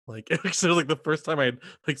 are they? Like actually like the first time I'd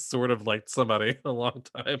like sort of liked somebody in a long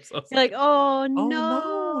time. So I was You're like, oh oh no.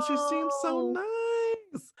 no, she seems so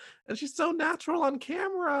nice. And she's so natural on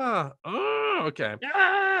camera. Oh, okay.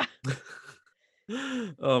 Ah!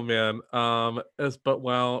 Oh man. But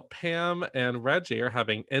while Pam and Reggie are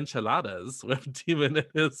having enchiladas with Demon and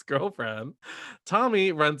his girlfriend,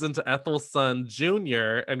 Tommy runs into Ethel's son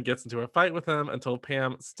Junior and gets into a fight with him until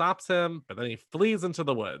Pam stops him, but then he flees into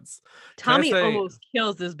the woods. Can I Tommy say- almost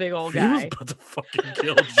kills this big old He was guy. about to fucking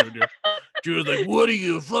kill Junior. Junior's like, "What are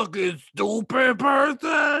you, fucking stupid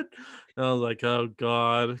person?" And I was like, "Oh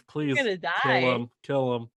God, please You're gonna kill die. him,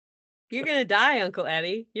 kill him, You're gonna die, Uncle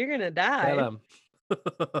Eddie. You're gonna die. get him."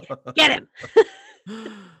 Get him.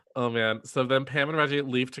 Oh man. So then Pam and Reggie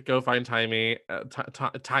leave to go find Tommy.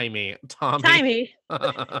 Tommy. Timey. You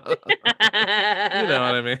know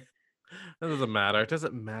what I mean? It doesn't matter. Does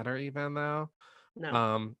it matter even though?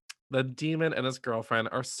 No. The Demon and his girlfriend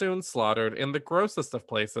are soon slaughtered in the grossest of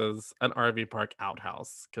places, an RV park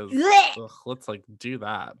outhouse. Because Blech. let's like do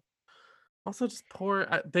that. Also, just poor.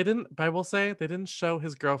 They didn't. I will say they didn't show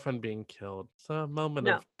his girlfriend being killed. So a moment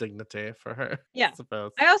No. of dignity for her. Yeah. I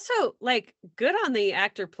suppose. I also like good on the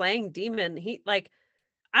actor playing Demon. He like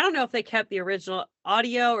I don't know if they kept the original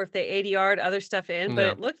audio or if they ADR'd other stuff in, but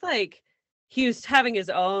Yeah. it looked like he was having his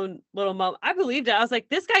own little moment. I believed it. I was like,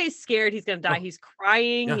 this guy is scared. He's gonna die. Oh, He's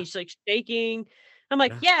crying. yeah. He's like shaking. I'm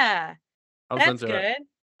like, Yeah. yeah, I was that's into it. good.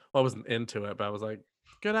 Well, I wasn't into it, but I was like,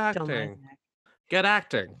 good Don't lie, acting. Zach. Good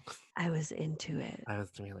acting. I was into it. I was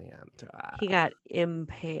really into He it. got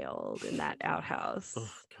impaled in that outhouse. Oh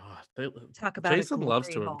God. They, Talk about a Jason loves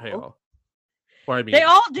glory to hole. impale. Or I mean, They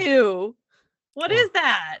all do. What Oh. is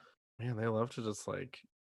that? man, they love to just like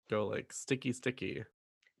go like sticky. It's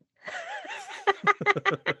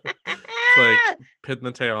like pin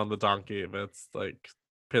the tail on the donkey, but it's like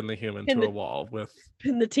pin the human Pin to a the- wall with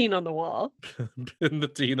Pin the teen on the wall. pin the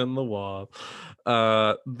teen on the wall.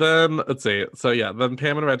 Then let's see. So yeah, then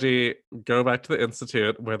Pam and Reggie go back to the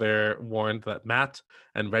institute where they're warned that Matt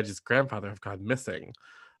and Reggie's grandfather have gone missing.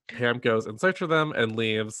 Pam goes in search of them and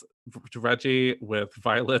leaves Reggie with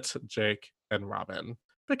Violet, Jake, and Robin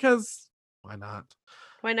because why not?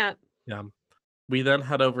 Why not? Yeah. We then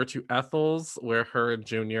head over to Ethel's, where her and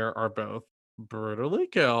Junior are both brutally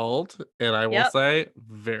killed. And I will Yep. say,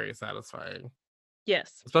 very satisfying,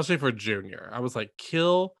 Yes. especially for Junior. I was like,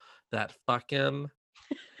 kill that fucking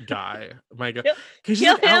guy. My God. Kill- 'Cause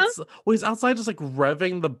kill like, him. well, he's outside just like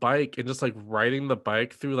revving the bike and just like riding the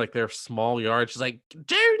bike through like their small yard. She's like,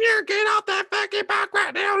 Junior, get off that fucking bike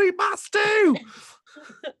right now. He must do.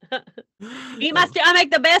 He must. I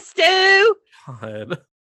make the best stew. God.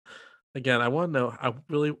 Again, I want to know. I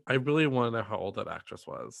really want to know how old that actress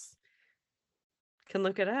was. Can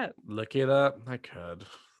look it up. Look it up. I could.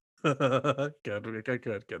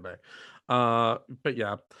 Good night. But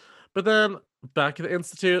yeah. But then back at the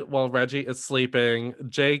institute, while Reggie is sleeping,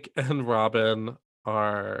 Jake and Robin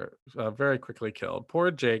are very quickly killed.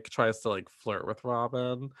 Poor Jake tries to like flirt with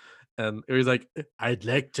Robin, and he's like, "I'd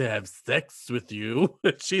like to have sex with you."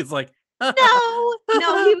 And she's like, No,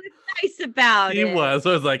 no, he was nice about He it. was.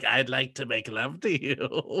 I was like, I'd like to make love to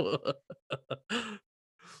you.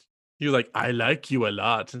 He was like, I like you a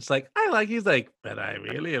lot. And she's like, he's like, but I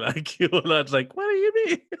really like you a lot. She's like, what do you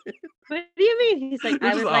mean? What do you mean? He's like, Which I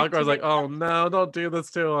is would like awkward. to I was like, make oh love- no, don't do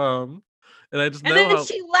this to him. And I just And know then how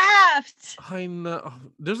she laughed. I know.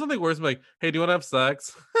 There's nothing worse than like, hey, do you want to have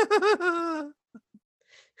sex?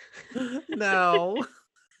 No.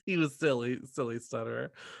 He was silly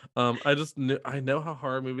stutterer. I know how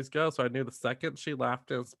horror movies go, so I knew the second she laughed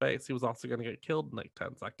in his face, he was also gonna get killed in like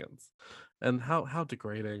 10 seconds. And how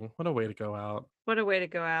degrading. What a way to go out. What a way to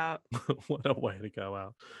go out. What a way to go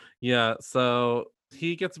out. Yeah, so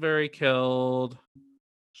he gets very killed.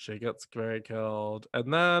 She gets very killed.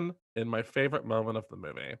 And then, in my favorite moment of the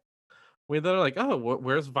movie, we then are like, oh,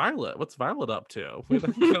 where's Violet? What's Violet up to? We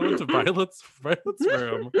then go into Violet's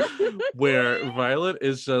room, where Violet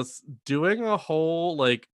is just doing a whole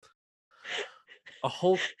like a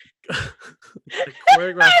whole like,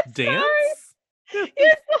 choreographed dance.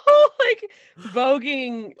 It's the whole like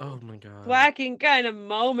voguing, Oh my god. whacking kind of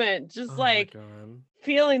moment, just Oh my like god.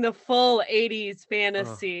 feeling the full 80s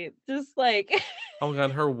fantasy. Just like Oh my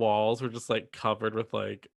god, her walls were just like covered with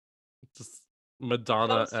like just posters,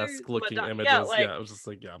 Madonna-esque looking yeah, images. like Yeah, it was just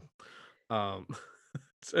like, yeah. Um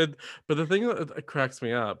but the thing that cracks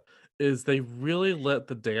me up is they really let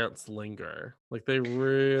the dance linger. Like they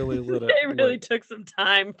really let it they really like took some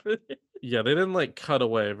time for this. yeah, they didn't like cut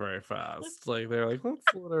away very fast. Like they're like, let's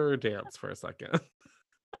let her dance for a second.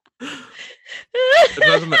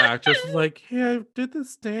 Imagine the actress was like, "Hey, I did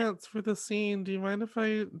this dance for the scene. Do you mind if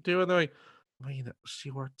I do it?" They're like, "Well, you know, she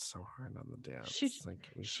worked so hard on the dance. She Like,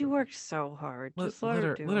 we she should worked so hard. Just let let her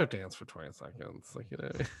her do let her it. dance for 20 seconds." Like, you know,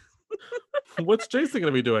 what's Jason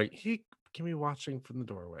gonna be doing? He can be watching from the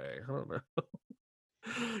doorway. I don't know.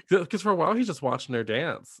 Because for a while he's just watching her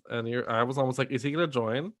dance, and I was almost like, "Is he gonna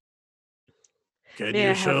join?" Can May you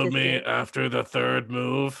I have show this me dance? after the third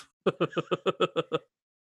move?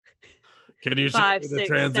 Can you show 5, me the 6, 7,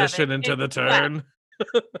 transition into 8, the clap. turn?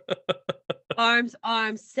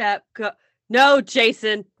 Arms, step, go. No,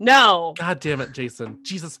 Jason, no. God damn it, Jason.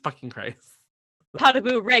 Jesus fucking Christ.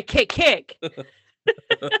 Potaboo, Ray, kick.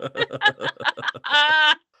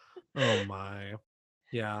 Ah, Oh my.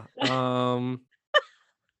 Yeah.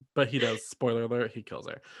 But he does. Spoiler alert, he kills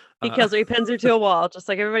her. he kills her. He pins her to a wall, just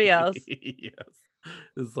like everybody else. Yes.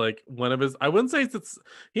 Is like one of his I wouldn't say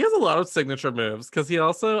he has a lot of signature moves because he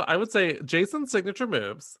also I would say Jason's signature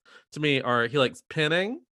moves to me are he likes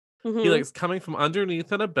pinning, he Mhm. likes coming from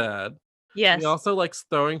underneath in a bed. He Yes. also likes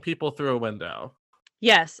throwing people through a window.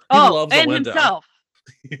 Yes. He Oh, loves a and window. himself.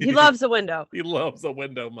 He loves a window. He loves a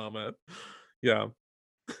window moment. Yeah.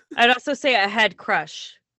 I'd also say a head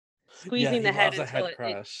crush. Yeah, Squeezing he the head loves a until head it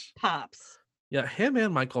crush. pops. Yeah, him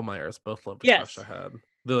and Michael Myers both love to crush a Yes. head.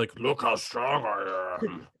 They're like, look how strong I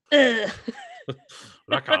am. Ugh.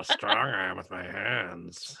 Look how strong I am with my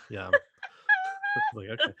hands. Yeah. Like,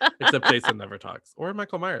 okay. Except Jason never talks. Or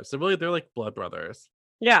Michael Myers. They're like blood brothers.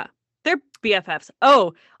 Yeah. They're BFFs.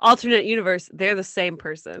 Oh, alternate universe. They're the same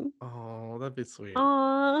person. Oh, that'd be sweet.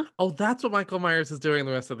 Aww. Oh, that's what Michael Myers is doing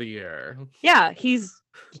the rest of the year. Yeah, he's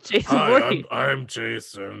Jason Hi, Voorhees. I'm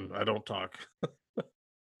Jason. I don't talk.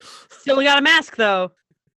 Still got a mask though.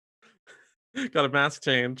 Got a mask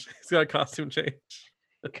change. He's got a costume change.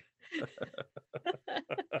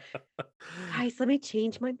 Guys, let me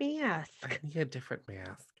change my I mask. need a different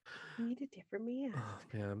mask. I need a different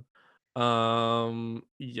mask. Oh man.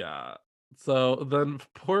 Yeah. So then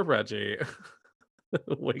poor Reggie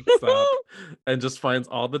wakes up and just finds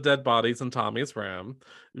all the dead bodies in Tommy's room.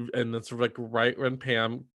 And it's like right when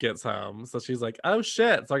Pam gets home. So she's like, oh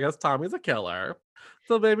shit. So I guess Tommy's a killer.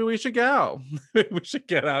 So maybe we should go. We should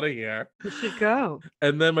get out of here. We should go.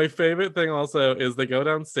 And then my favorite thing also is they go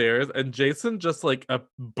downstairs and Jason just like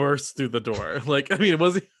bursts through the door. Like, I mean,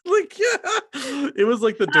 was he like, yeah, it was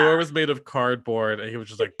like the door was made of cardboard and he was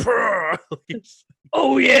just like,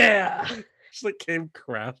 Oh yeah. just like came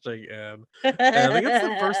crashing in. And I think it's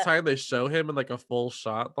the first time they show him in like a full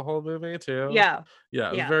shot the whole movie too. Yeah. Yeah.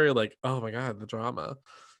 It was Yeah. very like, oh my God, the drama.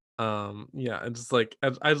 Yeah, and just like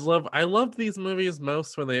I love these movies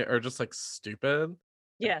most when they are just like stupid.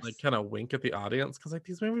 Yes. Like kind of wink at the audience because like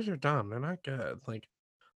these movies are dumb, they're not good. Like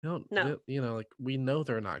No. you know, like we know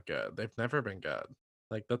they're not good, they've never been good.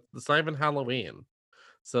 Like that's not even Halloween,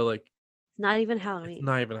 so like It's not even it's Halloween.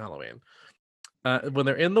 not even Halloween. When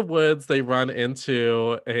they're in the woods they run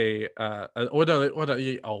into wait,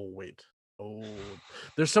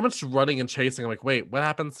 there's so much running and chasing. I'm like, wait, what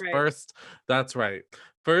happens Right. first? That's right,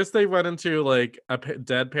 first they run into like a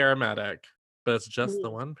dead paramedic, but it's just the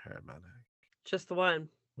one paramedic. Just the one.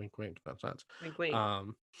 Wink, wink, nudge, nudge. Wink, wink.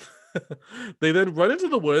 They then run into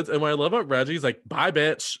the woods, and what I love about Reggie's like, bye,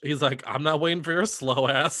 bitch. He's like, I'm not waiting for your slow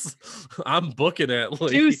ass. I'm booking it.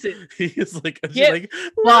 Like, Juice it. he's like, she's Get like,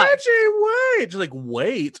 fucked. Reggie, wait. She's like,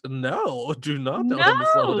 wait, no, do not tell him to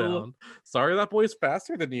slow No. down. Sorry, that boy's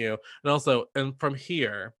faster than you. And also, and from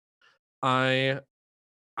here, I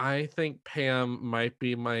think Pam might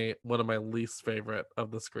be one of my least favorite of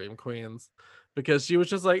the Scream Queens because she was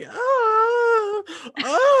just like,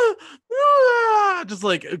 just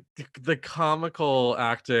like the comical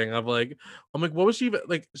acting of like, I'm like, what was she even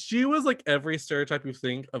like? She was like every stereotype you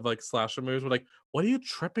think of like slasher movies. Were like, what are you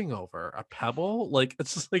tripping over? A pebble? Like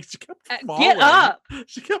it's just like she kept falling. Get up.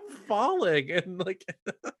 She kept falling and like,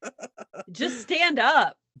 Just stand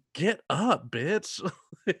up. get up, bitch,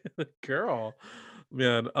 girl.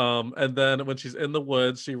 Man, and then when she's in the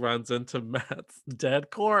woods, she runs into Matt's dead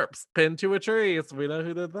corpse pinned to a tree. So we know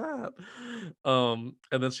who did that. And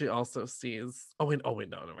then she also sees. Oh wait, no,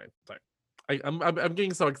 wait. Sorry. I'm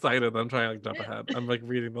getting so excited that I'm trying to like jump ahead. I'm like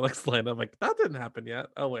reading the next line. I'm like, that didn't happen yet.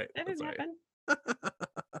 Oh wait, That that's didn't right. happen.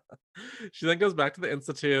 She then goes back to the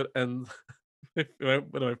institute, and one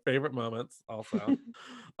of my favorite moments also.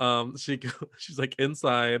 She's like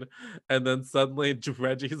inside, and then suddenly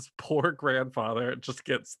Reggie's poor grandfather just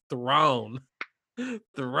gets thrown through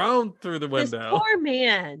the This window. poor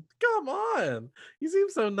man. Come on, he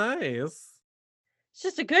seems so nice. He's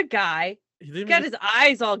just a good guy. He He's didn't got even his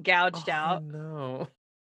eyes all gouged I out. know.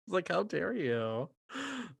 It's like, how dare you?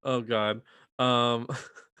 Oh God. Um,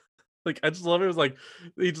 like I just love it. It was like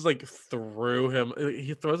he just like threw him.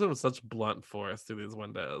 He throws him with such blunt force through these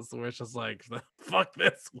windows, where it's just like, fuck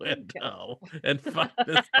this window and fuck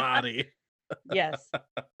this body. Yes.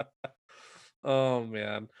 Oh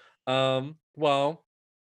man. Well,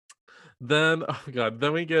 then oh my God,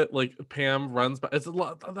 then we get like Pam runs by. It's a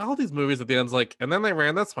lot. All these movies at the end's like, and then they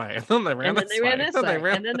ran this way, and then they ran And then this they ran way, this and then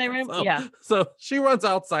way, and then they ran. so, Yeah. So she runs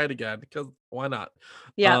outside again because why not?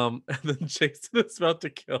 Yeah. And then Jason is about to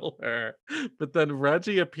kill her, but then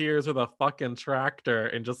Reggie appears with a fucking tractor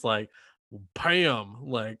and just like, bam,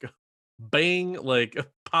 like, bang, like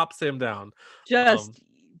pops him down.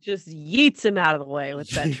 Just yeets him out of the way with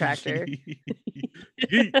that tractor.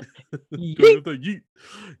 Yeet. Yeet. The yeet.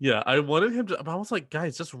 Yeah, I wanted him to. I was like,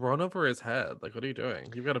 guys, just run over his head. Like, what are you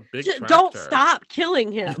doing? You've got a big tractor. Don't stop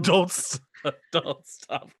killing him. Don't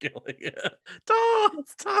stop killing him. Don't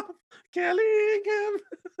stop killing him.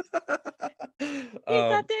 He's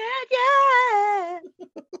not dead yet.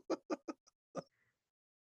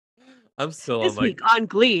 I'm still This on like week on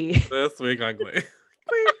Glee. this week on Glee.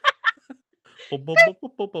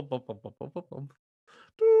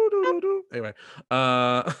 Anyway,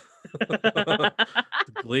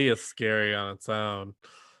 Glee is scary on its own,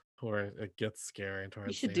 or it gets scary towards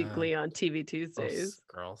You should the do end. Glee on TV Oh, Tuesdays.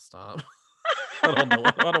 girl, stop. I don't know.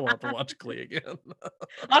 I don't want to watch Glee again.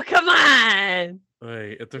 Oh, come on.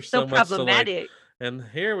 Wait, if there's So so much to like, problematic. and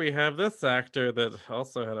here we have this actor that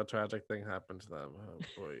also had a tragic thing happen to them. Oh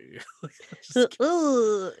boy,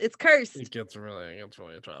 Ooh, it's cursed. it gets really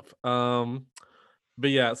tough. But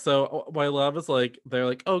yeah, so what I love is like they're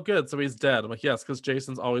like, oh good, so he's dead. I'm like, yes, because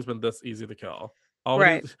Jason's always been this easy to kill. Always,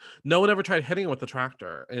 Right. no one ever tried hitting him with the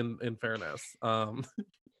tractor. In fairness, but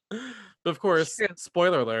of course, True.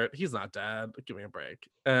 spoiler alert, he's not dead. Give me a break.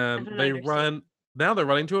 And don't they understand. run. Now they're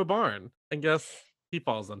running to a barn, and guess he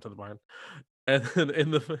falls into the barn. And then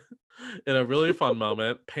in a really fun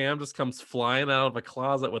moment, Pam just comes flying out of a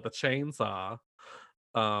closet with a chainsaw.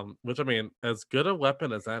 Which I mean, as good a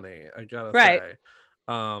weapon as any, I gotta Right. say.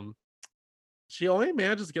 She only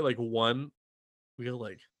manages to get like one real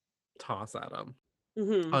like toss at him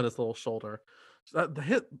Mhm. on his little shoulder. The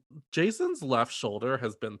hit Jason's left shoulder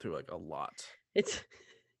has been through like a lot. It's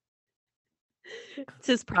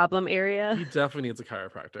his problem He area. definitely needs a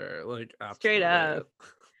chiropractor. Like Straight absolutely. up.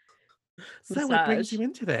 So what brings Massage. you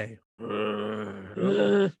in today?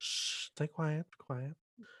 Ugh. Shh, stay quiet,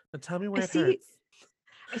 and tell me I where it see. hurts.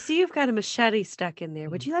 I see you've got a machete stuck in there.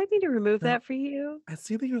 Would you like me to remove No. that for you? I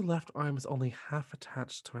see that your left arm is only half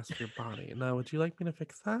attached to the rest of your body. Now, would you like me to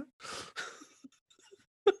fix that?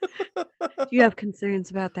 Do you have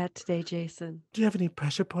concerns about that today, Jason? Do you have any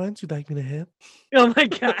pressure points you'd like me to hit? Oh my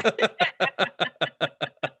god.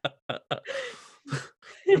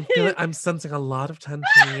 I'm sensing a lot of tension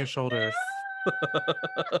in your shoulders.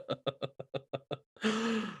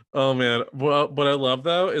 Oh man. Well, what I love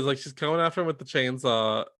though is like she's coming after him with the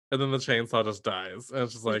chainsaw, and then the chainsaw just dies. And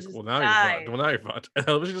it's just like, just well, now dies. you're fucked. Well, now you're fucked.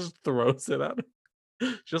 And she just throws it at him.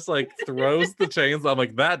 Just like throws the chainsaw. I'm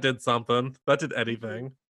like, that did something. That did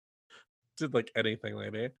anything. Did like anything,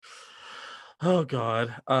 lady. Oh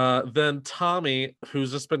god. Then Tommy,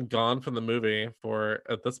 who's just been gone from the movie for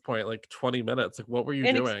at this point like 20 minutes. Like, what were you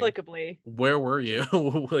doing? Inexplicably. Where were you?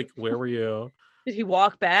 Like, where were you? Did he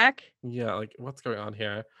walk back? Yeah, like what's going on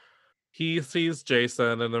here? He sees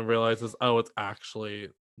Jason and then realizes, oh, it's actually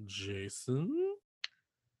Jason?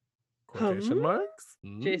 Quotation marks?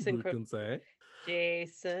 Jason Who can say?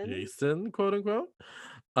 Jason, quote unquote.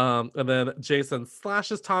 And then Jason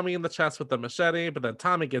slashes Tommy in the chest with the machete, but then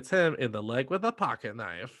Tommy gets him in the leg with a pocket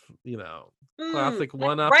knife. You know, classic like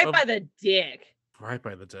one up. right by the dick. Right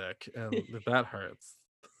by the dick. And that hurts.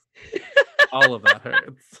 All of that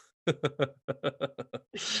hurts.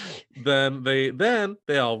 Then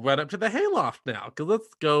they all run up to the hayloft now, because let's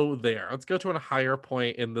go there. Let's go to a higher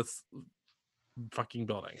point in this fucking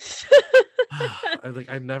building.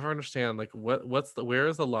 I never understand like where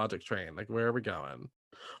is the logic train? Like where are we going?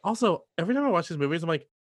 Also, every time I watch these movies, I'm like,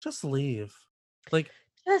 just leave. Like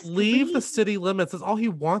Just leave the leave. city limits. That's all he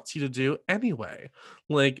wants you to do anyway.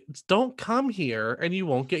 Like, don't come here and you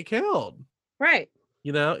won't get killed. Right.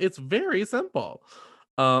 It's very simple.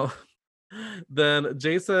 Uh, then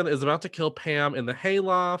Jason is about to kill Pam in the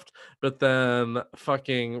hayloft, but then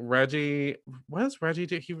fucking Reggie, what does Reggie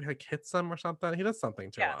do? He like hits him or something. He does something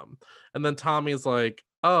to Yeah. him, and then Tommy's like,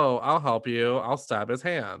 "Oh, I'll help you. I'll stab his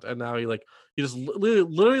hand." And now he just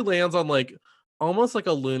literally lands on like almost like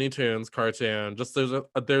a Looney Tunes cartoon. Just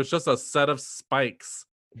there's just a set of spikes,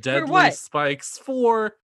 For deadly what? spikes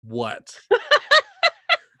for what?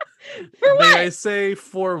 For May what? I say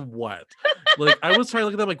for what? Like I was trying to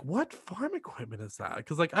look at them like, what farm equipment is that?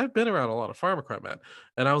 Because like I've been around a lot of farm equipment,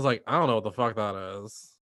 and I was like, I don't know what the fuck that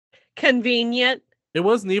is. Convenient. It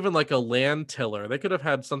wasn't even like a land tiller. They could have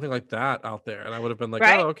had something like that out there, and I would have been like,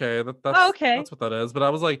 Right? oh, okay, Oh, okay. that's what that is. But I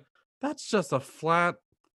was like, that's just a flat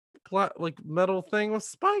like metal thing with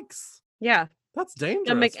spikes. Yeah. That's Doesn't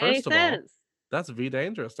dangerous. make any First of all, sense. that's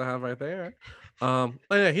dangerous to have right there. And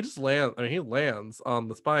yeah, he just lands. I mean, he lands on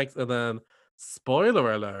the spikes, and then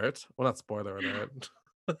spoiler alert. Well, not spoiler alert.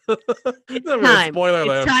 It's Not really time. spoiler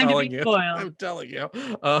alert. It's I'm time to telling be you. spoiled. I'm telling you.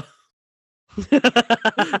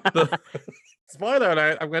 The, spoiler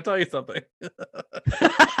alert. I'm gonna tell you something.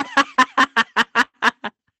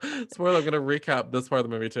 Spoiler, I'm gonna recap this part of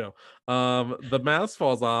the movie too. The mask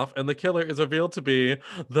falls off, and the killer is revealed to be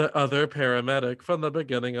the other paramedic from the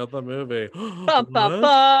beginning of the movie. Bum, What? bum, But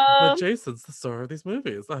bum. Jason's the star of these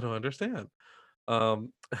movies. I don't understand.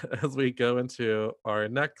 As we go into our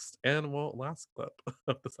next and last clip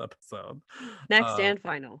of this episode. Next and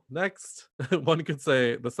final. Next, one could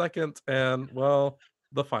say the second and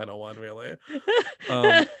the final one, really.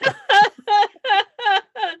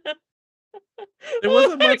 There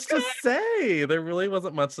wasn't much to say. There really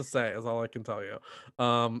wasn't much to say, is all I can tell you.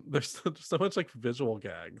 There's so much like visual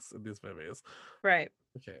gags in these movies. Right.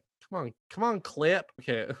 Okay, come on, clip.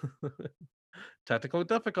 Okay. Technical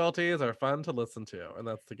difficulties are fun to listen to, and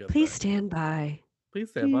that's the good Please thing. stand by. Please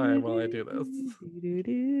stand by while I do this.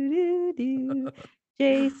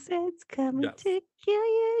 Jason's coming Yes. to kill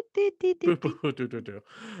you.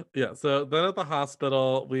 Yeah, so then at the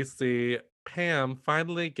hospital, we see Pam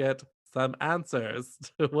finally get some answers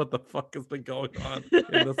to what the fuck has been going on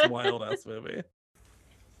in this wild ass movie.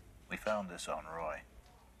 We found this on Roy.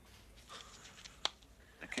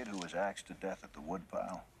 The kid who was axed to death at the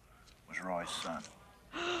woodpile was Roy's son.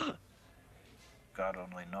 God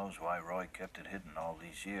only knows why Roy kept it hidden all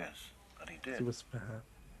these years, but he did. He was fat.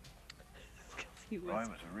 Roy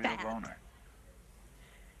was a real loner.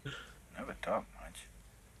 Never talked much.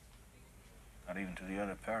 Not even to the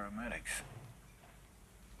other paramedics.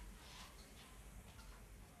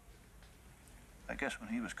 I guess when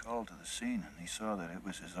he was called to the scene and he saw that it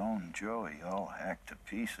was his own Joey all hacked to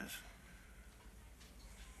pieces.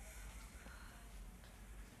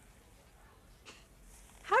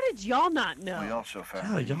 How did y'all not know? We also found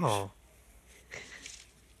Yeah, these. y'all.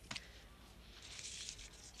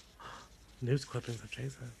 News clippings of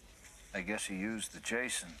Jason. I guess he used the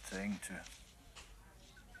Jason thing to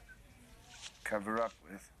cover up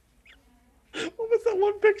with. What was that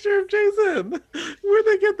one picture of Jason? Where'd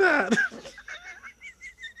they get that?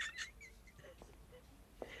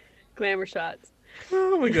 Glamour shots.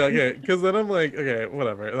 Oh my god, okay. Because then I'm like, okay,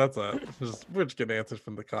 whatever. That's we're just getting answers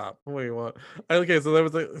from the cop. What do you want? Okay, so there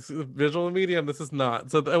was a visual medium. This is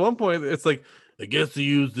not. So at one point, it's like, I guess he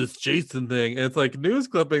used this Jason thing. And it's like news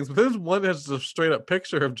clippings, but there's one that's just a straight up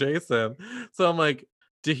picture of Jason. So I'm like,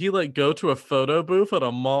 did he like go to a photo booth at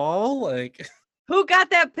a mall? Like, Who got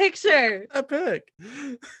that picture? that pic.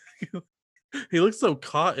 He looks so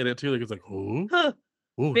caught in it too. Like it's like, oh, Huh.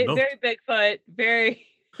 oh no. Very Bigfoot. Very.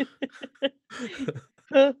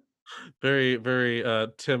 Very, very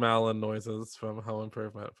Tim Allen noises from Home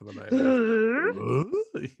Improvement for the 90s.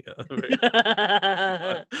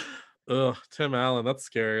 Yeah, ugh, Tim Allen, that's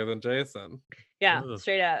scarier than Jason. Yeah, Ugh.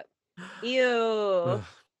 straight up. Ew. Ugh.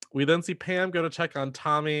 We then see Pam go to check on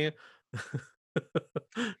Tommy,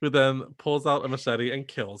 who then pulls out a machete and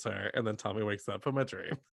kills her, and then Tommy wakes up from a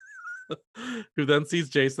dream. Who then sees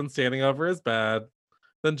Jason standing over his bed.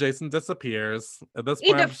 Then Jason disappears. At this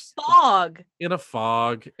point, In a fog. In a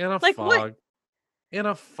fog. In a Like fog. what? In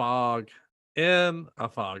a fog. In a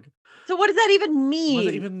fog. So what does that even mean? What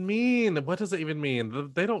does it even mean? What does it even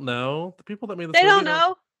mean? They don't know. The people that made this They movie don't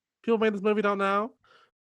know. People who made this movie don't know.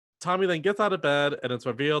 Tommy then gets out of bed, and it's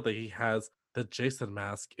revealed that he has the Jason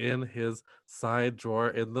mask in his side drawer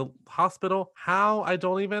in the hospital. How? I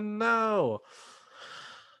don't even know.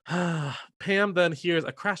 Pam then hears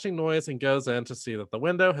a crashing noise and goes in to see that the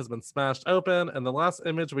window has been smashed open. And the last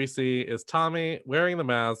image we see is Tommy wearing the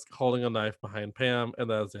mask, holding a knife behind Pam, and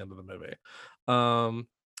that is the end of the movie.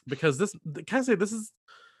 Because can I say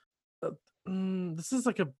uh, this is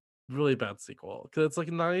like a really bad sequel because it's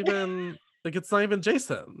like not even it's not even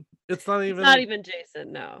Jason. It's not It's even. not even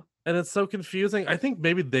Jason. No. And it's so confusing. I think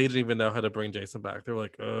maybe they didn't even know how to bring Jason back. They're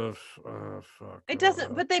like, fuck. It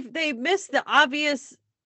doesn't. But they missed the obvious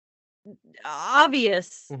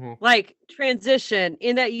Mhm. like transition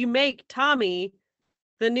in that you make Tommy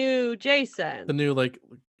the new Jason. The new like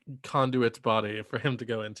conduit body for him to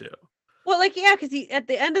go into. Well, like yeah, because he at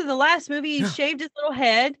the end of the last movie he shaved his little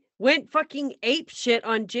head, went fucking ape shit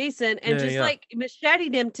on Jason, and just like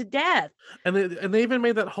macheted him to death. And they even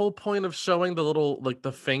made that whole point of showing the little like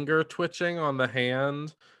the finger twitching on the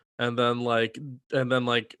hand, and then like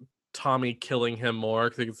Tommy killing him more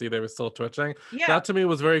because you can see they were still twitching. Yeah. That to me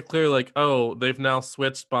was very clear, like, oh, they've now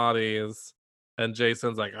switched bodies, and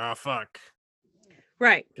Jason's like, oh fuck.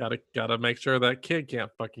 Right. Gotta make sure that kid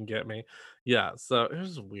can't fucking get me. Yeah, so it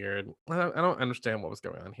was weird. I don't understand what was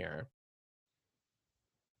going on here.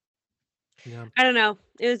 Yeah. I don't know.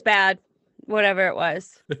 It was bad. Whatever it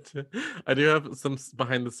was. I do have some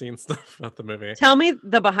behind the scenes stuff about the movie. Tell me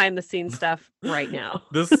the behind the scenes stuff right now.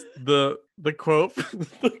 The quote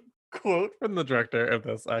the quote from the director of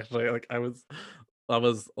this actually, like I was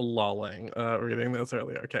lolling reading this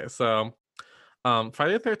earlier. Okay, so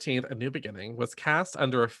Friday the 13th, A New Beginning was cast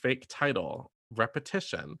under a fake title,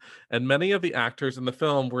 Repetition, and many of the actors in the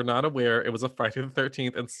film were not aware it was a Friday the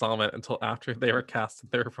 13th installment until after they were cast in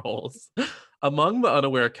their roles. Among the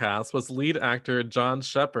unaware cast was lead actor John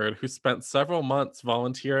Shepherd, who spent several months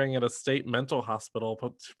volunteering at a state mental hospital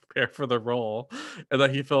to prepare for the role, and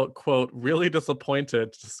that he felt, quote, really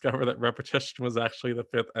disappointed to discover that Repetition was actually the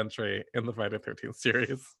 5th entry in the Friday the 13th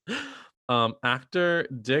series. Actor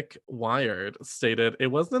Dick Wired stated, "It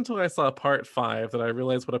wasn't until I saw part 5 that I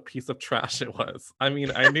realized what a piece of trash it was. I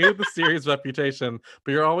mean, I knew the series' reputation,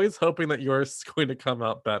 but you're always hoping that yours is going to come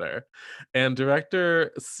out better." And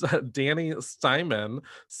director Danny Steinman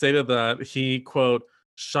stated that he, quote,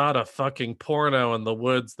 shot a fucking porno in the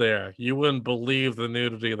woods there. You wouldn't believe the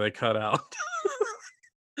nudity they cut out.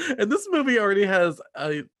 And this movie already has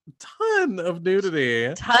a ton of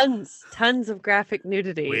nudity. Tons of graphic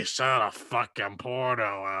nudity. We shot a fucking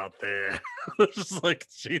porno out there. It's just like,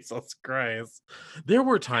 Jesus Christ. There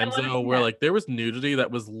were times though where like there was nudity that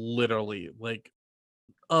was literally like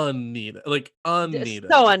unneeded. Like unneeded.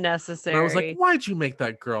 So unnecessary. And I was like, why'd you make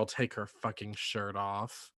that girl take her fucking shirt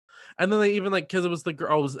off? And then they even like, because it was the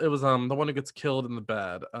girl, it was the one who gets killed in the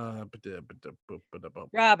bed.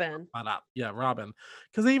 Robin. Yeah, Robin.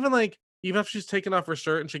 Because they even like, even if she's taking off her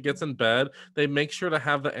shirt and she gets in bed, they make sure to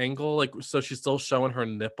have the angle like so she's still showing her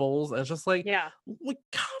nipples. And it's just like, yeah, we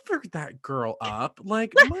covered that girl up.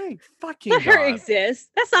 Like, my fucking let her exist.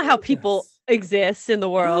 That's not how people exist in the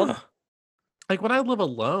world. Ugh. Like when I live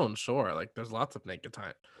alone, sure. Like there's lots of naked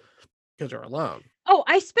time because you're alone. Oh,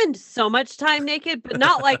 I spend so much time naked, but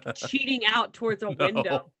not like cheating out towards a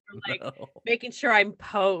window or like making sure I'm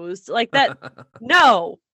posed like that.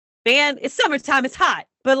 No, man, it's summertime, it's hot,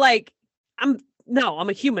 but like I'm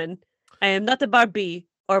a human. I am not the Barbie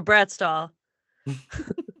or Bratz doll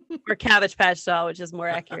or Cabbage Patch doll, which is more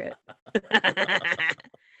accurate.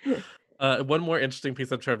 One more interesting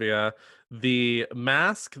piece of trivia: the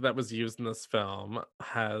mask that was used in this film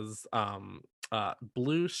has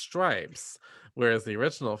blue stripes, whereas the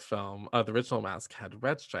original mask had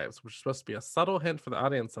red stripes, which is supposed to be a subtle hint for the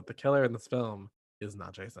audience that the killer in this film is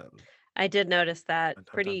not Jason. I did notice that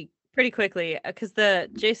pretty quickly because the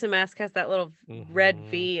Jason mask has that little red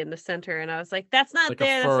V in the center, and I was like, "That's not like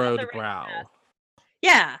there." A furrowed that's not the brow. Mask.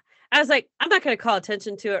 Yeah, I was like, "I'm not going to call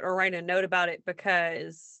attention to it or write a note about it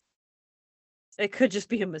because it could just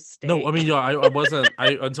be a mistake." No, I mean, yeah, I wasn't.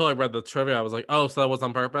 Until I read the trivia, I was like, "Oh, so that was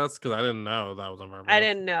on purpose?" Because I didn't know that was on purpose. I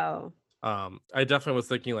didn't know. I definitely was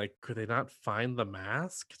thinking, like, could they not find the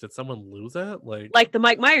mask? Did someone lose it? Like the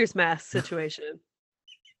Mike Myers mask situation.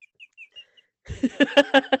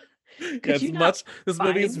 This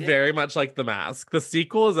movie is very much like The Mask. The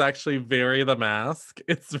sequel is actually very The Mask.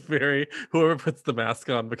 It's very whoever puts the mask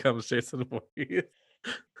on becomes Jason Voorhees.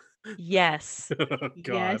 Yes. Oh,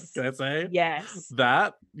 God. Yes. Can I say? Yes.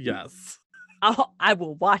 That? Yes. I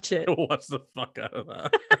will watch it. I'll watch the fuck out of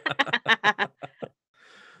that.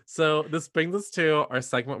 So this brings us to our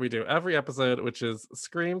segment we do every episode, which is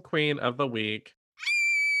Scream Queen of the Week.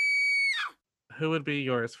 Who would be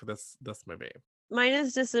yours for this movie? Mine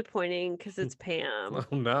is disappointing because it's Pam. Oh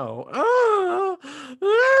no! Oh,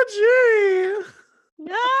 gee!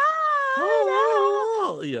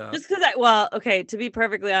 No. Well, yeah. Just because okay, to be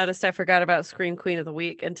perfectly honest, I forgot about Scream Queen of the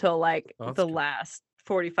Week until like Oh, that's the good. last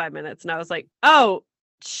 45 minutes, and I was like, oh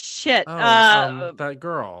shit, That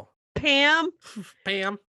girl. Pam.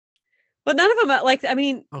 Pam. But none of them like. I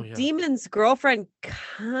mean, Oh, yeah. Demon's girlfriend,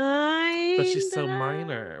 kind. But she's so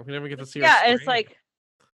minor. We never get to see her. Yeah, it's scream. like.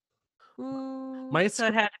 My so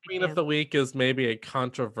it had to be Queen of Pam. the Week is maybe a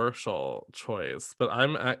controversial choice, but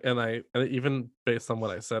and even based on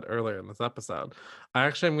what I said earlier in this episode, I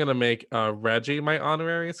actually am gonna make Reggie my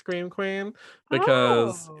honorary Scream Queen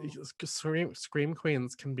because Oh. Scream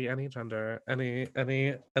Queens can be any gender, any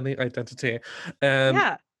identity, and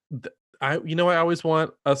Yeah. I always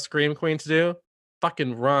want a Scream Queen to do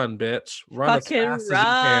fucking run, bitch, run as Fucking fast as you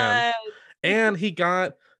can, run. and he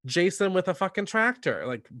got Jason with a fucking tractor,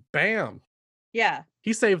 like bam. Yeah.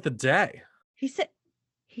 He saved the day. He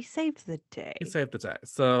saved the day. He saved the day.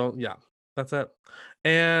 So yeah, that's it.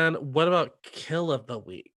 And what about kill of the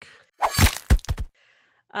week?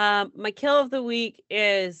 My kill of the week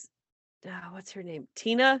is what's her name?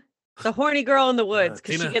 Tina, the horny girl in the woods,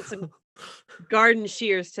 because she Tina. gets some garden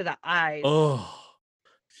shears to the eyes. Oh,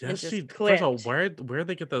 And yes. just First of all, clipped. where'd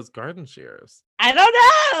they get those garden shears? I don't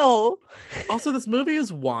know. Also, this movie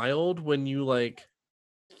is wild when you like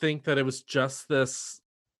think that it was just this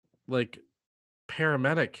like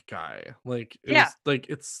paramedic guy. Like it Yeah. was like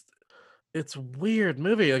it's weird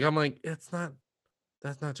movie. Like I'm like, that's not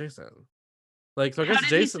Jason. Like so I How guess did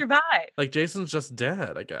Jason he survive? like Jason's just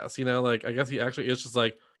dead, I guess. Like I guess he actually is just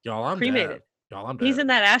like, y'all, I'm Cremated. dead. Y'all, I'm dead. He's in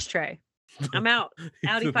that ashtray. I'm out. He's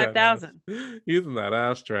Audi in that 5000. He's in that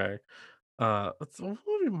ashtray. What would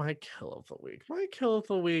be my kill of the week? My kill of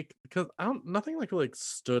the week, because nothing like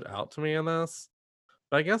stood out to me in this.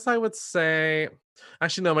 But I guess I would say,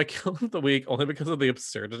 actually no, my kill of the week, only because of the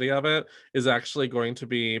absurdity of it, is actually going to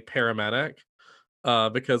be paramedic.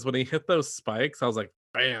 Because when he hit those spikes, I was like,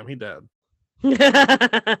 bam, he dead.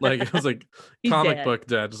 Like it was like He's comic dead. book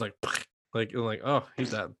dead, just like it was like, oh,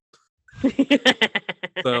 he's dead.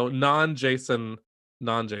 So non-Jason.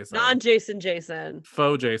 Non-Jason.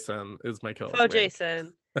 Faux Jason is my kill. of the Faux week.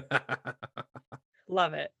 Jason.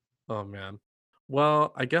 Love it. Oh man.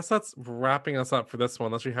 Well, I guess that's wrapping us up for this one,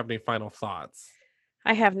 unless you have any final thoughts.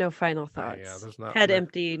 I have no final thoughts. Yeah, there's not Head there-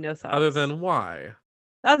 empty, no thoughts. Other than why?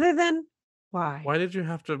 Why? Why did you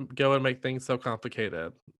have to go and make things so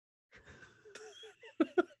complicated?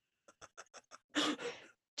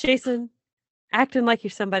 Jason, acting like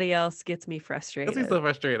you're somebody else gets me Because frustrated. he's so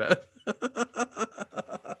frustrated.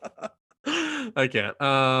 I can't.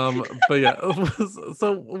 But yeah.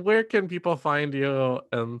 So where can people find you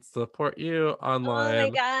and support you online? Oh my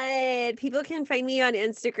god. People can find me on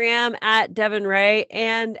Instagram at Devin Ray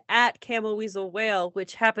and at Camel Weasel Whale,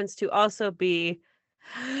 which happens to also be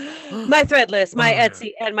my Threadless, my Oh, yeah.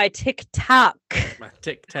 Etsy, and my TikTok. My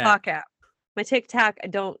TikTok. Talk app. My TikTok, I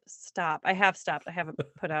don't stop. I have stopped. I haven't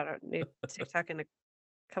put out a new TikTok in a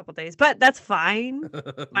couple days, but that's fine.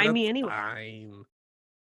 Find me That's anyway. Fine.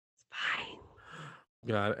 It's fine.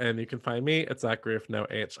 God, and you can find me at Zach Roof, no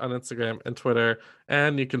H, on Instagram and Twitter.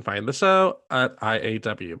 And you can find the show at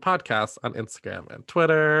IAW Podcast on Instagram and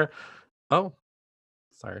Twitter. Oh,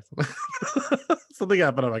 sorry. Something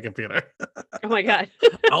happened on my computer. Oh my god.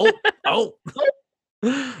 Oh.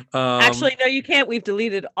 Actually, no, you can't. We've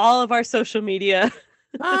deleted all of our social media.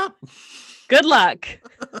 ah. Good luck.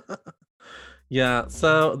 Yeah,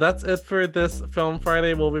 so that's it for this Film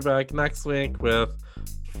Friday. We'll be back next week with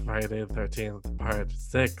Friday the 13th, Part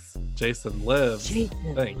 6. Jason Lives.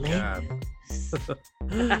 Thank God.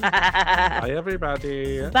 lives. Bye,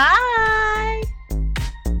 everybody. Bye.